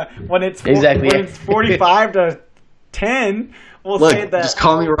call when it's exactly when it's 45-10. We'll say that. Just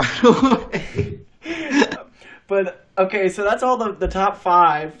call me right away. But okay, so that's all the top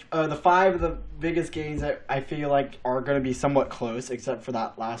five. The five of the biggest games that I feel like are going to be somewhat close, except for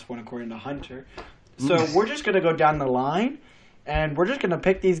that last one, according to Hunter. So we're just going to go down the line, and we're just going to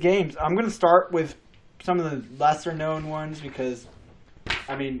pick these games. I'm going to start with some of the lesser known ones because,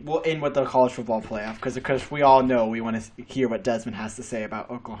 I mean, we'll end with the college football playoff because we all know we want to hear what Desmond has to say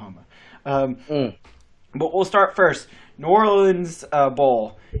about Oklahoma. But we'll start first. New Orleans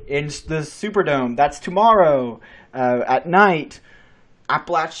Bowl in the Superdome. That's tomorrow at night.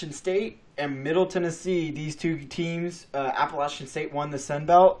 Appalachian State and Middle Tennessee. These two teams, Appalachian State won the Sun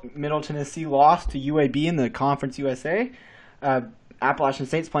Belt. Middle Tennessee lost to UAB in the Conference USA. Appalachian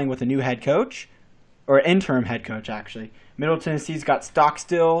State's playing with a new head coach, or interim head coach actually. Middle Tennessee's got the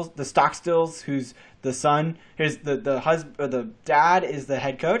Stockstills, who's the son. Here's the husband, or the dad is the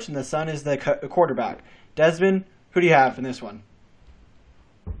head coach, and the son is the quarterback. Desmond, who do you have in this one?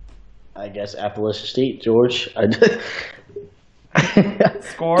 I guess Appalachian State, George.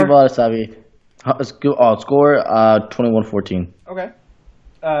 Score? Score 21-14. Okay.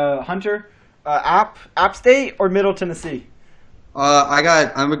 Hunter, App State or Middle Tennessee?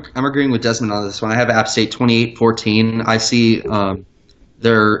 I'm agreeing with Desmond on this one. I have App State 28-14. I see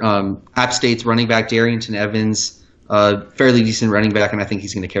their App State's running back Darrington Evans, fairly decent running back, and I think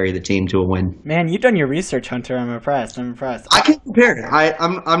he's going to carry the team to a win. Man, you've done your research, Hunter. I'm impressed. I came prepared.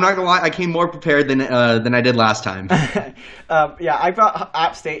 I'm not gonna lie. I came more prepared than I did last time. Yeah, I've got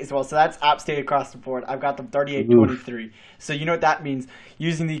App State as well, so that's App State across the board. I've got them 38-23. So you know what that means.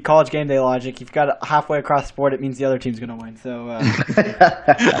 Using the college game day logic, if you've got it halfway across the board, it means the other team's going to win. So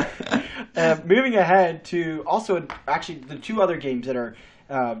moving ahead to also actually the two other games that are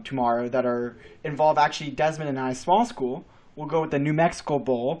tomorrow that are involve actually Desmond and I's small school. We'll go with the New Mexico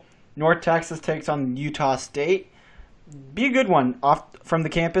Bowl. North Texas takes on Utah State. Be a good one off from the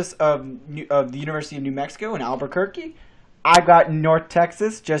campus of the University of New Mexico in Albuquerque. I got North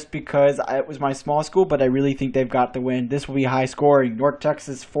Texas just because it was my small school, but I really think they've got the win. This will be high scoring. North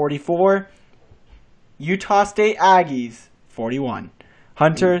Texas 44, Utah State Aggies 41.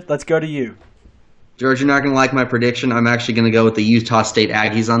 Hunter, let's go to you. George, you're not going to like my prediction. I'm actually going to go with the Utah State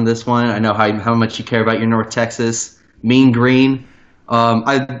Aggies on this one. I know how much you care about your North Texas. Mean Green.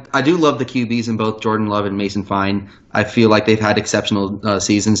 I do love the QBs in both Jordan Love and Mason Fine. I feel like they've had exceptional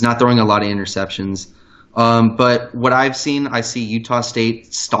seasons, not throwing a lot of interceptions. But what I've seen, I see Utah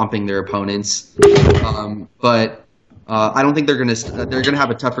State stomping their opponents. But I don't think they're gonna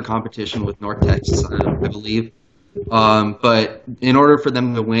have a tougher competition with North Texas, I believe. But in order for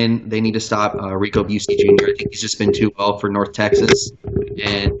them to win, they need to stop Rico Busey Jr. I think he's just been too well for North Texas,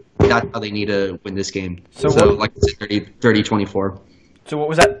 and that's how they need to win this game. So like I said, 30-24. So what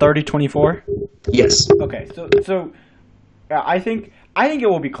was that, 30-24? Yes. Okay, so I think it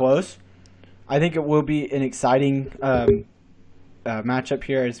will be close. I think it will be an exciting matchup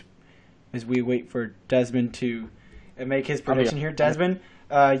here as we wait for Desmond to make his prediction here. Desmond,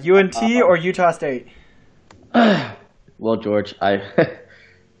 UNT or Utah State? Well, George, you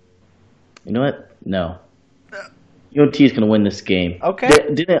know what? No. UNT is going to win this game. Okay.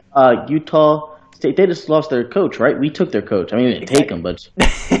 Didn't Utah State, they just lost their coach, right? We took their coach. I mean, we didn't take him, but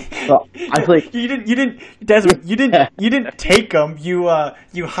well, I feel like you didn't, Desmond. You didn't take him. You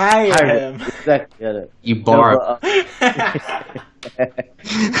hired him. Exactly. Yeah, you borrowed.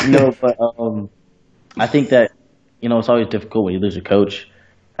 No, but I think that it's always difficult when you lose a coach.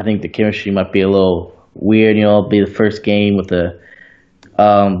 I think the chemistry might be a little weird. It'll be the first game with the,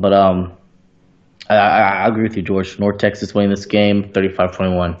 I agree with you, George. North Texas winning this game,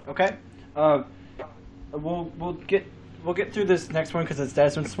 35-21. Okay. We'll get through this next one because it's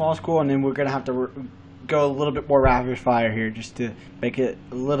Desmond's small school, and then we're gonna have to go a little bit more rapid fire here just to make it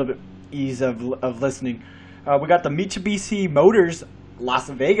a little bit ease of listening. We got the Mitsubishi Motors Las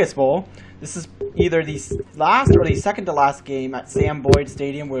Vegas Bowl. This is either the last or the second to last game at Sam Boyd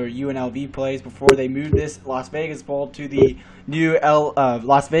Stadium where UNLV plays before they moved this Las Vegas Bowl to the new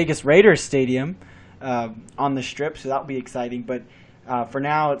Las Vegas Raiders Stadium on the Strip. So that'll be exciting. But For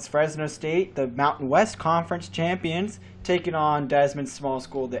now, it's Fresno State, the Mountain West Conference champions, taking on Desmond's small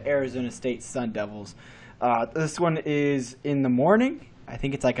school, the Arizona State Sun Devils. This one is in the morning. I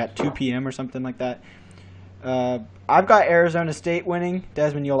think it's like at 2 p.m. or something like that. I've got Arizona State winning.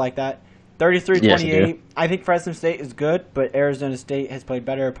 Desmond, you'll like that. 33-28. Yes, I think Fresno State is good, but Arizona State has played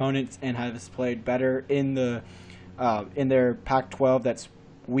better opponents and has played better in their Pac-12 that's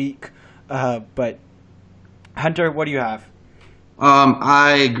weak. But Hunter, what do you have?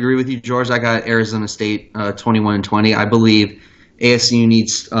 I agree with you, George. I got Arizona State 21-20. I believe ASU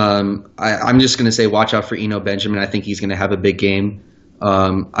needs. I'm just going to say, watch out for Eno Benjamin. I think he's going to have a big game.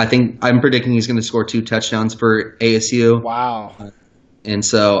 I'm predicting he's going to score 2 touchdowns for ASU. Wow. And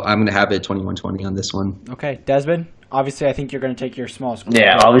so I'm going to have it 21-20 on this one. Okay, Desmond. Obviously, I think you're going to take your small school.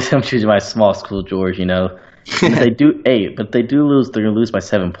 Yeah, obviously I'm choosing my small school, George. You know, but they do lose. They're going to lose by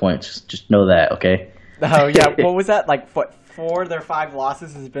 7 points. Just know that, okay? Oh yeah. What was that? Like 4 of their 5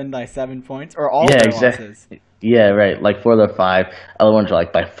 losses has been by 7 points, or all their losses? Yeah, right. Like 4 of their 5. Other ones are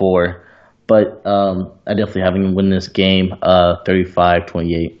like by 4. But I definitely have him win this game,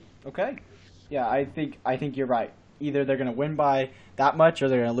 35-28. Okay. Yeah, I think you're right. Either they're going to win by that much, or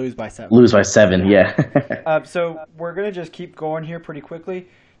they're going to lose by 7. Lose by 7, yeah. So we're going to just keep going here pretty quickly.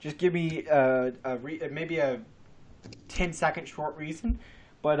 Just give me maybe a 10-second short reason.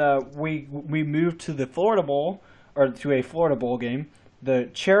 But we moved to the Florida Bowl, or to a Florida Bowl game, the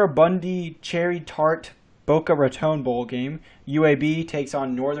Cheribundi Cherry Tart Boca Raton Bowl game. UAB takes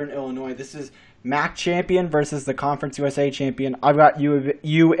on Northern Illinois. This is MAC champion versus the Conference USA champion. I've got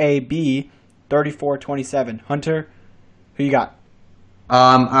UAB 34-27. Hunter, who you got?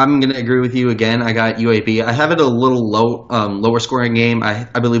 I'm going to agree with you again. I got UAB. I have it a little lower scoring game. I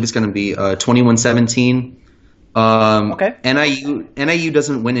believe it's going to be 21-17. Okay. NIU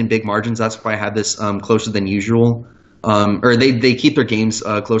doesn't win in big margins. That's why I had this closer than usual. Or they keep their games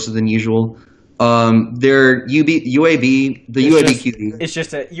closer than usual. Their UAB, the UAB QB.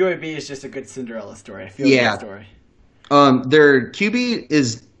 UAB is just a good Cinderella story. I feel like that story. Their QB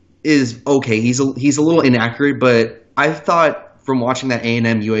is okay. He's a little inaccurate, but I thought from watching that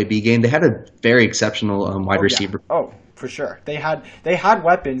A&M UAB game, they had a very exceptional wide receiver. Yeah. Oh, for sure. They had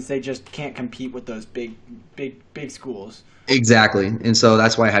weapons. They just can't compete with those big schools. Exactly, and so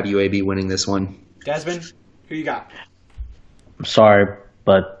that's why I have UAB winning this one. Desmond, who you got? I'm sorry,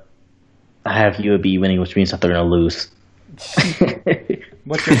 but I have UAB winning, which means that they're going to lose.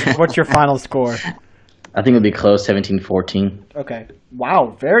 What's your final score? I think it'll be close, 17-14. Okay.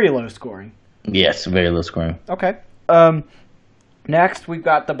 Wow, very low scoring. Yes, very low scoring. Okay. Next, we've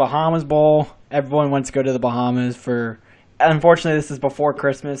got the Bahamas Bowl. Everyone wants to go to the Bahamas for... Unfortunately, this is before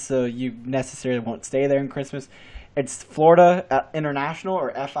Christmas, so you necessarily won't stay there in Christmas. It's Florida International,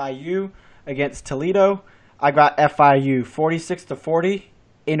 or FIU, against Toledo. I got FIU 46-40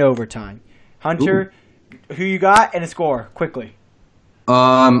 in overtime. Hunter, who you got, and a score, quickly.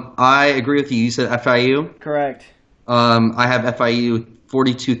 I agree with you. You said FIU? Correct. I have FIU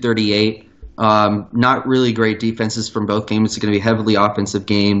 42-38. Not really great defenses from both games. It's going to be a heavily offensive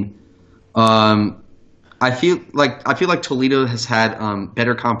game. I feel like Toledo has had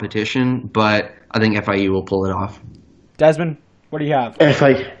better competition, but I think FIU will pull it off. Desmond, what do you have?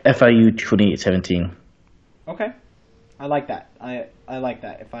 FIU 28-17. Okay. I like that. I like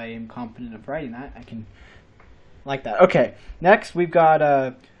that. If I am confident of writing that, I can like that. Okay. Next, we've got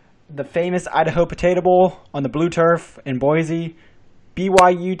the famous Idaho Potato Bowl on the blue turf in Boise.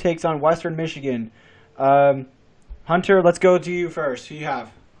 BYU takes on Western Michigan. Hunter, let's go to you first. Who you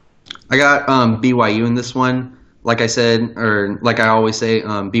have? I got BYU in this one. Like I said, or like I always say,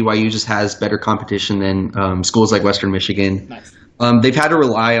 BYU just has better competition than schools like Western Michigan. Nice. They've had to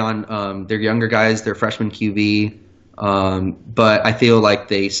rely on their younger guys, their freshman QB, but I feel like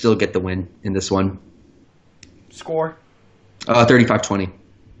they still get the win in this one. Score? 35-20.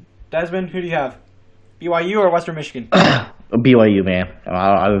 Desmond, who do you have? BYU or Western Michigan? BYU, man.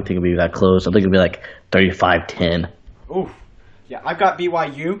 I don't think it'll be that close. I think it'll be like 35-10. Oof. Yeah, I've got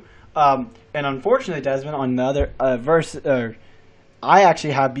BYU. And unfortunately, Desmond, on the other I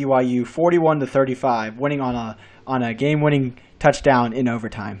actually have BYU 41-35, winning on a game-winning touchdown in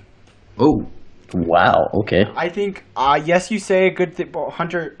overtime. Oh, wow. Okay. I think yes, you say a good thing.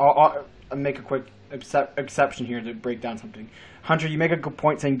 Hunter, I'll make a quick exception here to break down something. Hunter, you make a good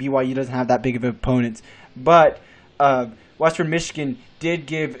point saying BYU doesn't have that big of opponents, but Western Michigan did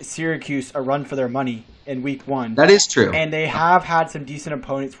give Syracuse a run for their money in week 1. That is true. And they have had some decent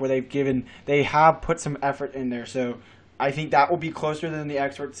opponents where they have put some effort in there. So I think that will be closer than the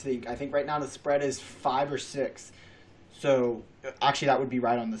experts think. I think right now the spread is 5 or 6. So actually that would be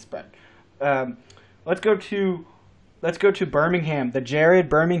right on the spread. Let's go to let's go to Birmingham, the Jared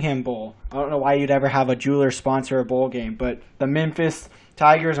Birmingham Bowl. I don't know why you'd ever have a jeweler sponsor a bowl game, but the Memphis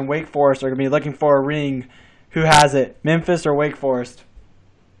Tigers and Wake Forest are going to be looking for a ring. Who has it, Memphis or Wake Forest?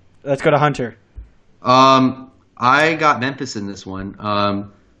 Let's go to Hunter. I got Memphis in this one.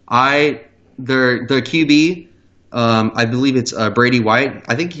 The QB, I believe it's Brady White.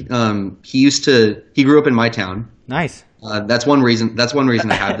 I think he grew up in my town. Nice. That's one reason. That's one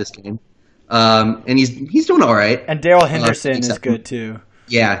reason I have this game. And he's doing all right. And Darrell Henderson is good too.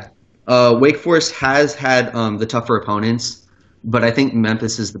 Yeah. Wake Forest has had the tougher opponents, but I think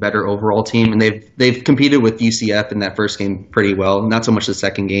Memphis is the better overall team, and they've competed with UCF in that first game pretty well. Not so much the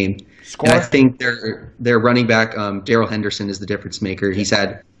second game. Score? And I think their running back Darrell Henderson is the difference maker. He's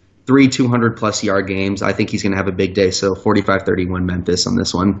had 3 200-plus yard games. I think he's going to have a big day. So 45-31 Memphis on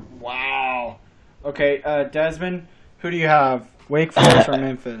this one. Wow. Okay, Desmond, who do you have? Wake Forest or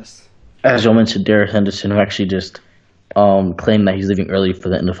Memphis? As you mentioned, Darrell Henderson, who actually just claimed that he's leaving early for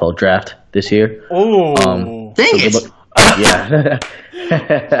the NFL draft this year. Oh, dang it! Yeah.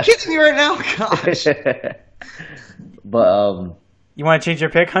 Kidding me right now? Gosh. But you want to change your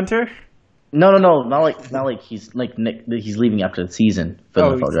pick, Hunter? no, not like he's leaving after the season for the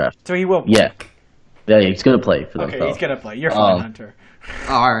NFL draft. So he will play. Yeah, he's gonna play for the NFL. Okay, he's gonna play. You're fine, Hunter.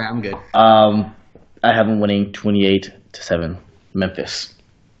 All right, I'm good. I have him winning 28-7, Memphis.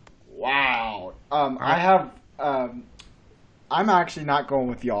 Wow. I have. I'm actually not going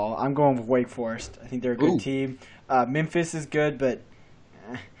with y'all. I'm going with Wake Forest. I think they're a good team. Memphis is good, but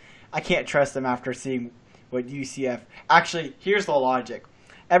I can't trust them after seeing what UCF. Actually, here's the logic.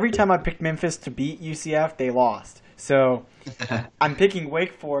 Every time I picked Memphis to beat UCF, they lost. So I'm picking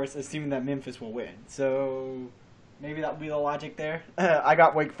Wake Forest, assuming that Memphis will win. So maybe that would be the logic there. I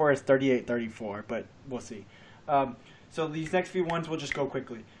got Wake Forest 38-34, but we'll see. So these next few ones, we'll just go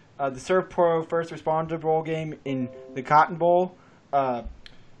quickly. The Serve Pro First Responder Bowl game in the Cotton Bowl.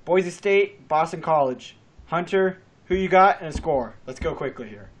 Boise State, Boston College. Hunter, who you got, and a score. Let's go quickly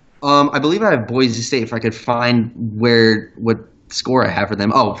here. I believe I have Boise State. If I could find what score I have for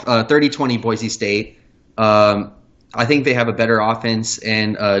them. 30-20 Boise State. I think they have a better offense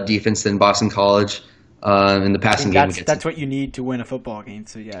and defense than Boston College in the passing game. That's what you need to win a football game,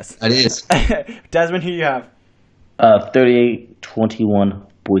 so yes. That is. Desmond, who you have? 38-21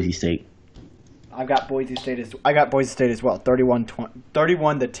 Boise State. I got Boise State as well.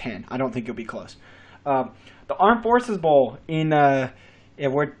 31-10. I don't think it'll be close. The Armed Forces Bowl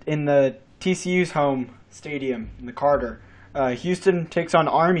we're in the TCU's home stadium in the Carter. Houston takes on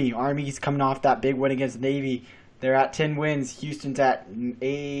Army. Army's coming off that big win against Navy. They're at 10 wins. Houston's at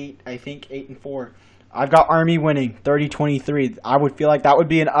 8, I think 8-4. I've got Army winning 30-23. I would feel like that would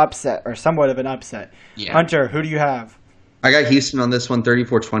be an upset or somewhat of an upset. Yeah. Hunter, who do you have? I got Houston on this one,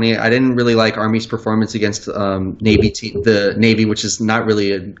 34-20. I didn't really like Army's performance against the Navy, which is not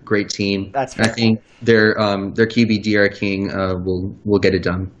really a great team. That's fair. I think their QB DR King will get it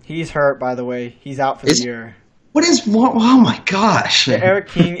done. He's hurt, by the way. He's out for the year. Oh my gosh! Eric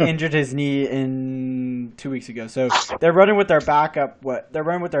King injured his knee 2 weeks ago, so they're running with their backup. But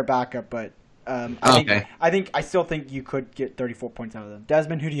I still think you could get 34 points out of them.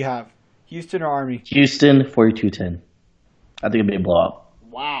 Desmond, who do you have? Houston or Army? Houston, 42-10. I think it'd be a blowout.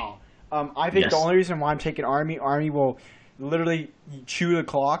 Wow. I think the only reason why I'm taking Army will literally chew the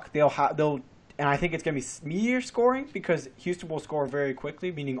clock. And I think it's going to be meteor scoring because Houston will score very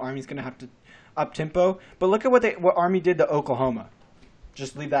quickly, meaning Army's going to have to up tempo. But look at what Army did to Oklahoma.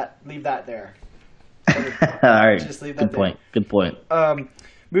 Just leave that there. All right. Just leave that Good point.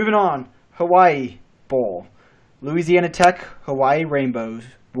 Moving on. Hawaii Bowl. Louisiana Tech, Hawaii Rainbows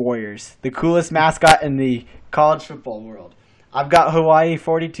Warriors. The coolest mascot in the college football world. I've got Hawaii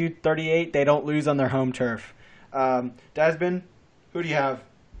 42-38. They don't lose on their home turf. Desmond, who do you have?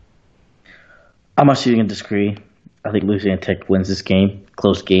 I'm actually going to disagree. I think Louisiana Tech wins this game.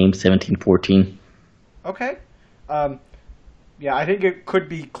 Close game, 17-14. Okay. Yeah, I think it could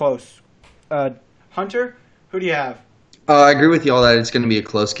be close. Hunter, who do you have? I agree with you all that it's going to be a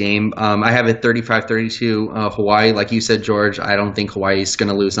close game. I have it 35-32 Hawaii. Like you said, George, I don't think Hawaii's going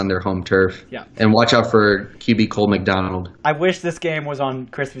to lose on their home turf. Yeah. And watch out for QB Cole McDonald. I wish this game was on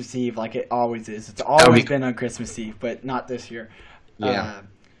Christmas Eve like it always is. It's always been on Christmas Eve, but not this year. Yeah.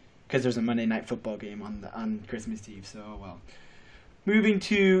 Because there's a Monday Night Football game on Christmas Eve, so well. Moving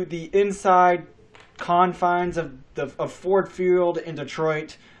to the inside confines of Ford Field in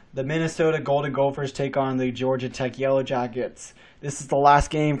Detroit, the Minnesota Golden Gophers take on the Georgia Tech Yellow Jackets. This is the last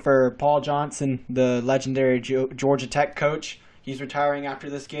game for Paul Johnson, the legendary Georgia Tech coach. He's retiring after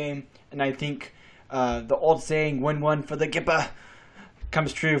this game, and I think the old saying, win one for the Gippa,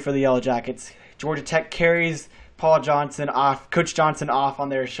 comes true for the Yellow Jackets. Georgia Tech carries Paul Johnson off, Coach Johnson off on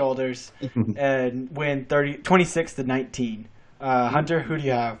their shoulders, and win 26-19. Hunter, who do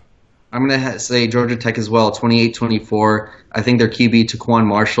you have? I'm going to say Georgia Tech as well, 28-24. I think their QB, Taquan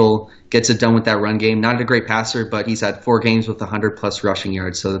Marshall, gets it done with that run game. Not a great passer, but he's had 4 games with 100-plus rushing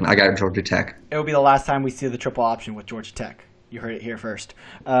yards, so I got Georgia Tech. It will be the last time we see the triple option with Georgia Tech. You heard it here first.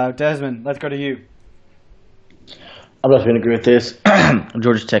 Desmond, let's go to you. I'm definitely going to agree with this.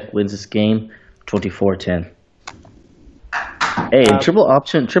 Georgia Tech wins this game 24-10. Hey, triple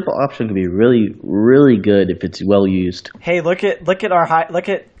option can be really, really good if it's well used. Hey, look at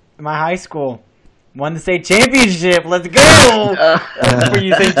my high school. Won the state championship. Let's go! For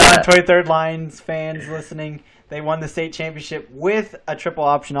you St. John 23rd Lines fans listening, they won the state championship with a triple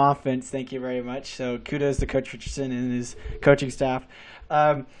option offense. Thank you very much. So kudos to Coach Richardson and his coaching staff.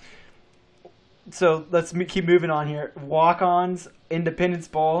 So let's keep moving on here. Walk-ons, Independence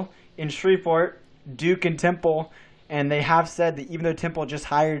Bowl in Shreveport, Duke and Temple. And they have said that even though Temple just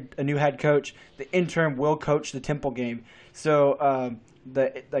hired a new head coach, the interim will coach the Temple game. So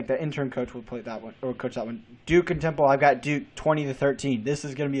the interim coach will play that one or coach that one. Duke and Temple, I've got Duke 20-13. This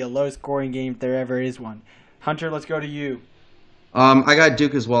is going to be a low-scoring game if there ever is one. Hunter, let's go to you. I got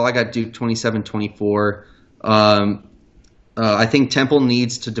Duke as well. I got Duke 27-24. I think Temple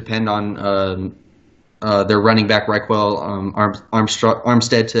needs to depend on their running back Reichwell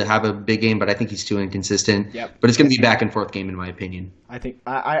Armstead to have a big game, but I think he's too inconsistent. Yep. But it's going to be a back and forth game in my opinion.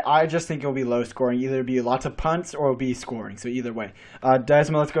 I just think it'll be low scoring. Either it'll be lots of punts or it'll be scoring. So either way,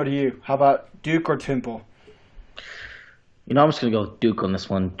 Desmond, let's go to you. How about Duke or Temple? I'm just gonna go Duke on this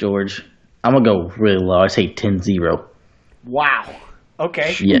one, George. I'm gonna go really low. I say 10-0. Wow.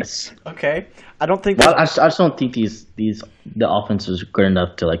 Okay. Yes. Okay. I don't think. I just don't think the offense is good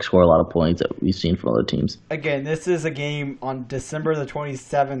enough to score a lot of points that we've seen from other teams. Again, this is a game on December the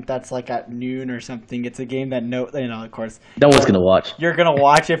 27th. That's at noon or something. It's a game that of course, no one's gonna watch. You're gonna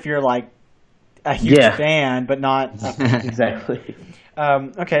watch if you're a huge fan, but not exactly.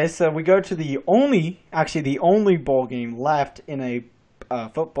 Okay, so we go to the only bowl game left in a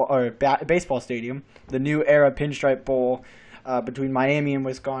football or baseball stadium, the New Era Pinstripe Bowl. Between Miami and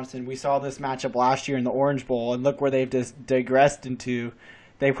Wisconsin. We saw this matchup last year in the Orange Bowl, and look where they've just digressed into.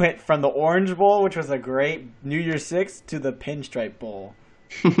 They went from the Orange Bowl, which was a great New Year's Six, to the Pinstripe Bowl.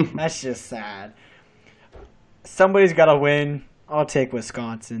 That's just sad. Somebody's got to win. I'll take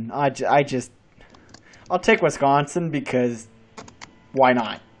Wisconsin. I'll take Wisconsin because why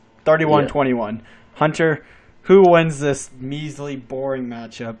not? 31-21. Hunter, who wins this measly, boring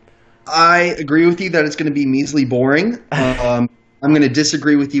matchup? I agree with you that it's going to be measly boring. I'm going to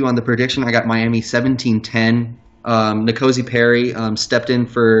disagree with you on the prediction. I got Miami 17-10. N'Kosi Perry stepped in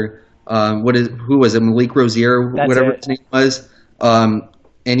for who was it? Malik Rozier, whatever his name was.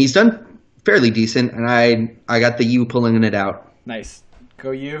 And he's done fairly decent. And I got the U pulling it out. Nice. Go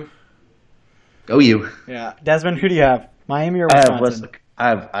you. Go you. Yeah. Desmond, who do you have? Miami or Wisconsin?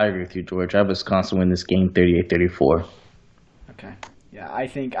 I agree with you, George. I have Wisconsin win this game 38-34. Okay. Yeah, I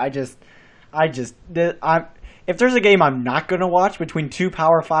think if there's a game I'm not going to watch between two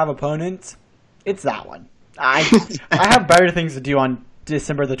Power 5 opponents, it's that one. I have better things to do on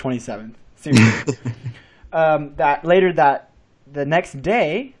December the 27th. Seriously. The next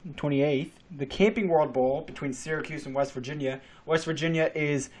day, 28th, the Camping World Bowl between Syracuse and West Virginia. West Virginia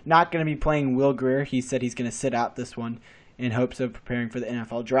is not going to be playing Will Grier. He said he's going to sit out this one in hopes of preparing for the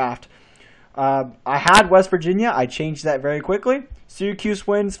NFL draft. I had West Virginia. I changed that very quickly. Syracuse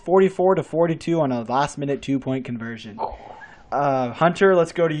wins 44-42 on a last-minute 2-point conversion. Hunter,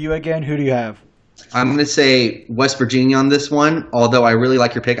 let's go to you again. Who do you have? I'm going to say West Virginia on this one, although I really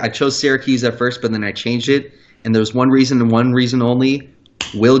like your pick. I chose Syracuse at first, but then I changed it. And there's one reason and one reason only.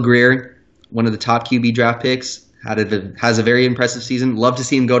 Will Grier, one of the top QB draft picks, has a very impressive season. Love to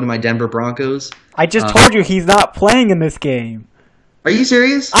see him go to my Denver Broncos. I just told you he's not playing in this game. Are you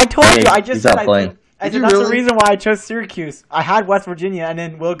serious? I told you. I just said I said that's really? the reason why I chose Syracuse. I had West Virginia, and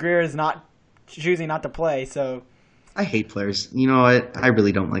then Will Grier is not choosing not to play. So I hate players. You know what? I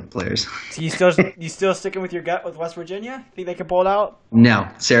really don't like players. So you still sticking with your gut with West Virginia? Think they can pull it out? No,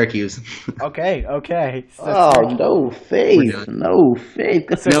 Syracuse. Okay. So no faith.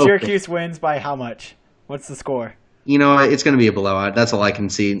 So Syracuse wins by how much? What's the score? You know, it's going to be a blowout. That's all I can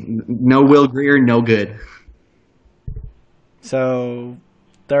see. No Will Grier, no good. So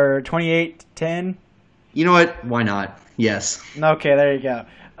they're 28-10. You know what? Why not? Yes. Okay, there you go.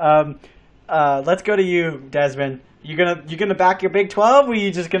 Let's go to you, Desmond. You gonna back your Big 12, or are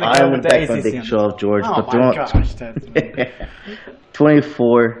you just gonna go with the ACC? I'm gonna back my Big 12, George. Oh my gosh, Desmond.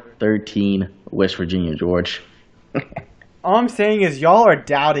 24-13, West Virginia, George. All I'm saying is y'all are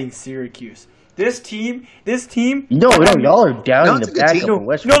doubting Syracuse. This team. No, y'all are downing it's the a good backup team. of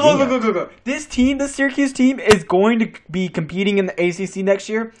West No, Virginia. go. This Syracuse team, is going to be competing in the ACC next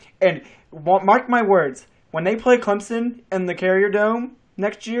year. And mark my words, when they play Clemson in the Carrier Dome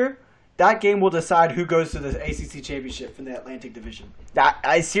next year, that game will decide who goes to the ACC championship from the Atlantic Division.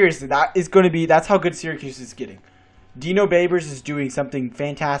 Seriously, that's how good Syracuse is getting. Dino Babers is doing something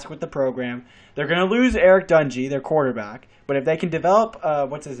fantastic with the program. They're going to lose Eric Dungy, their quarterback. But if they can develop,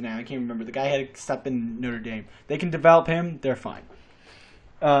 what's his name? I can't remember. The guy had stuff in Notre Dame. They can develop him. They're fine.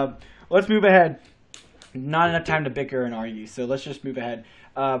 Let's move ahead. Not enough time to bicker and argue, so let's just move ahead.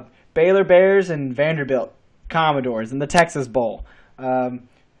 Baylor Bears and Vanderbilt Commodores in the Texas Bowl.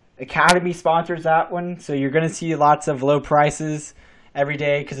 Academy sponsors that one, so you're going to see lots of low prices every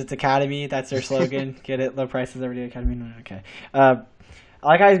day because it's Academy. That's their slogan. Get it? Low prices every day, Academy? No, okay.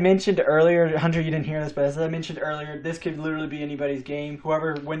 Like I mentioned earlier, Hunter, you didn't hear this, but as I mentioned earlier, this could literally be anybody's game.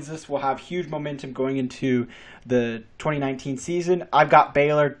 Whoever wins this will have huge momentum going into the 2019 season. I've got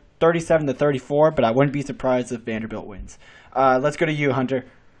Baylor 37-34, but I wouldn't be surprised if Vanderbilt wins. Let's go to you, Hunter.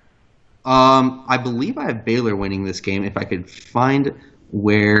 I believe I have Baylor winning this game. If I could find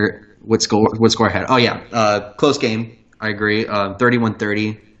what score I had. Oh yeah, close game. I agree.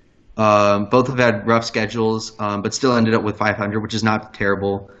 31-30. Both have had rough schedules, but still ended up with 500, which is not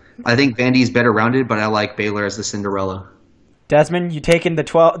terrible. I think Vandy's better rounded, but I like Baylor as the Cinderella. Desmond, you taking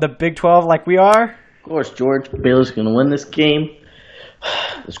the Big 12 like we are? Of course, George. Baylor's going to win this game.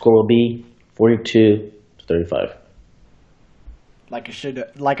 The score will be 42-35. Like a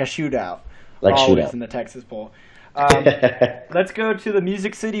shootout. Like always shootout. In the Texas Bowl. Let's go to the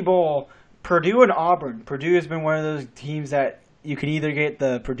Music City Bowl. Purdue and Auburn. Purdue has been one of those teams that you can either get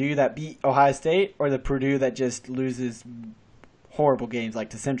the Purdue that beat Ohio State or the Purdue that just loses horrible games like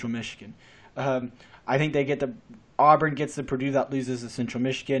to Central Michigan. I think Auburn gets the Purdue that loses to Central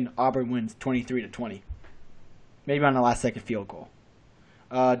Michigan. Auburn wins 23-20. Maybe on the last second field goal.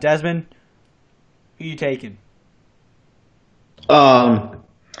 Desmond, who you taking? I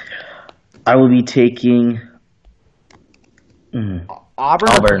will be taking Auburn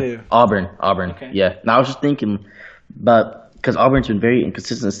or Purdue? Auburn. Okay. Yeah. Now I was just thinking, but because Auburn's been very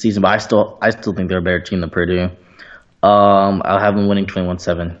inconsistent this season, but I still think they're a better team than Purdue. I'll have them winning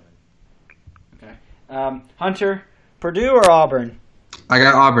 21-7. Okay. Hunter, Purdue or Auburn? I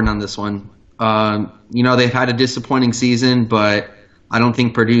got Auburn on this one. They've had a disappointing season, but I don't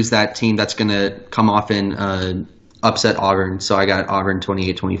think Purdue's that team that's going to come off and upset Auburn. So I got Auburn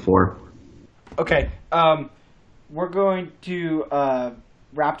 28-24. Okay. We're going to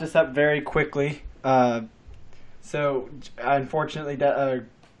wrap this up very quickly. So unfortunately,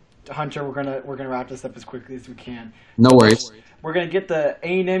 Hunter, we're gonna wrap this up as quickly as we can. No worries. We're gonna get the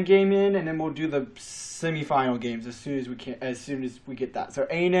A&M game in, and then we'll do the semifinal games as soon as we get that. So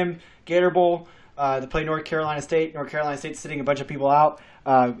A&M Gator Bowl, they play North Carolina State. North Carolina State's sitting a bunch of people out.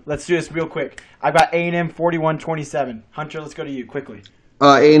 Let's do this real quick. I've got A&M 41-27. Hunter, let's go to you quickly.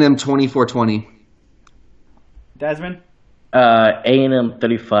 A&M 24-20. Desmond? A&M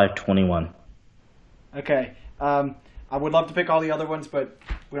 35-21. Okay. I would love to pick all the other ones, but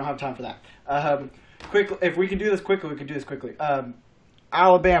we don't have time for that. If we can do this quickly, we can do this quickly.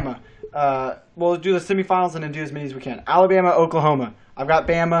 Alabama. We'll do the semifinals and then do as many as we can. Alabama, Oklahoma. I've got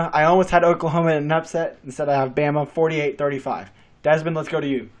Bama. I almost had Oklahoma in an upset. Instead, I have Bama 48-35. Desmond, let's go to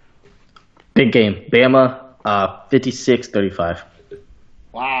you. Big game. Bama 56-35.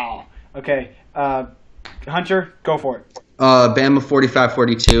 Wow. Okay. Hunter, go for it. Bama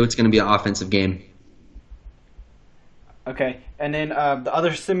 45-42. It's going to be an offensive game. Okay. And then the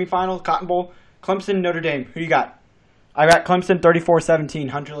other semifinal, Cotton Bowl, Clemson, Notre Dame. Who you got? I got Clemson 34-17.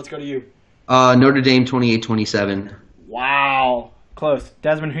 Hunter, let's go to you. Notre Dame 28-27. Wow. Close.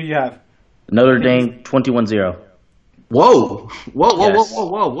 Desmond, who you have? Notre Dame 21-0. Whoa. Yes.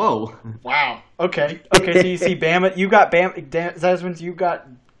 Whoa. Wow. Okay. So you see Bama. You got Bama. Desmond, you got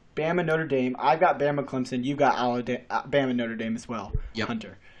Bama, Notre Dame. I've got Bama, Clemson. You got Bama, Notre Dame as well. Yep.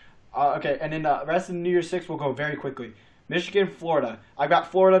 Hunter. Okay. And then the rest of the New Year's Six will go very quickly. Michigan, Florida. I've got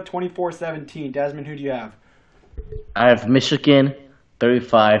Florida 24-17. Desmond, who do you have? I have Michigan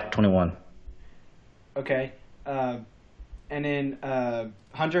 35-21. Okay. And then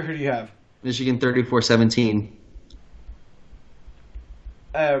Hunter, who do you have? Michigan 34-17.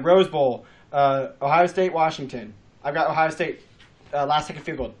 Rose Bowl. Ohio State, Washington. I've got Ohio State last second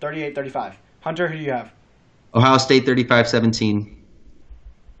field goal 38-35. Hunter, who do you have? Ohio State 35-17.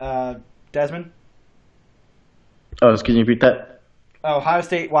 Desmond? Oh, excuse me, repeat that. Ohio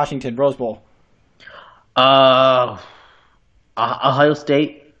State, Washington, Rose Bowl. Ohio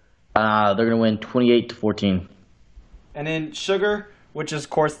State, they're going to win 28-14. And then Sugar, which is, of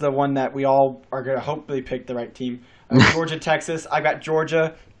course, the one that we all are going to hopefully pick the right team. Georgia, Texas. I got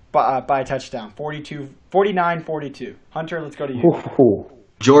Georgia by a touchdown, 49-42. Hunter, let's go to you.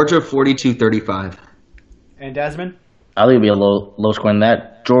 Georgia 42-35. And Desmond? I think it'll be a low score in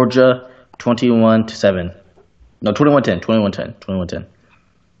that. Georgia 21-7. No, 21-10. 21-10.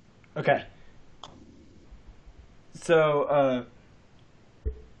 Okay. So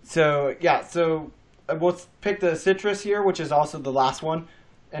we'll pick the citrus here, which is also the last one,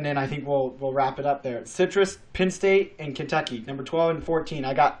 and then I think we'll wrap it up there. Citrus, Penn State, and Kentucky, number 12 and 14.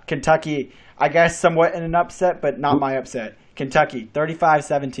 I got Kentucky, I guess somewhat in an upset, but not my upset. Kentucky,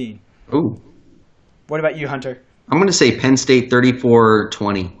 35-17. Ooh. What about you, Hunter? I'm going to say Penn State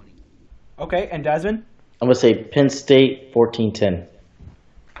 34-20. Okay, and Desmond? I'm going to say Penn State 14-10.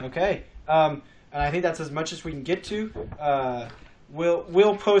 Okay. And I think that's as much as we can get to.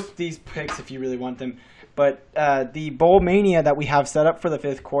 We'll post these picks if you really want them. But the Bowl Mania that we have set up for the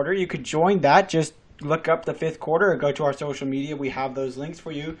fifth quarter, you could join that. Just look up the fifth quarter or go to our social media. We have those links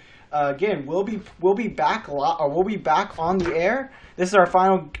for you. Again, we'll be back on the air. This is our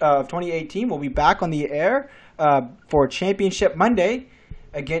final of 2018. We'll be back on the air for Championship Monday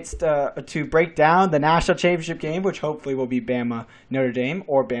against to break down the national championship game, which hopefully will be Bama Notre Dame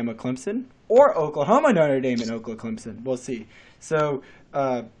or Bama Clemson or Oklahoma Notre Dame and Oklahoma Clemson. We'll see. So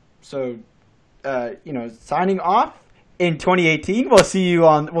signing off in 2018.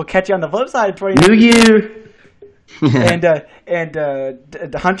 We'll catch you on the flip side of 2018. New Year.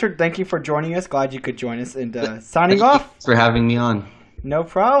 and Hunter, thank you for joining us. Glad you could join us. And signing off. Thanks for having me on. No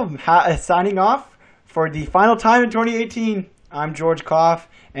problem. Signing off for the final time in 2018. I'm George Koff,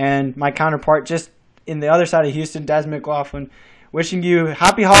 and my counterpart just in the other side of Houston, Desmond McLaughlin. Wishing you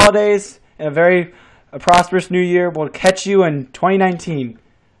happy holidays and a prosperous new year. We'll catch you in 2019.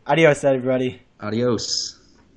 Adios, everybody. Adios.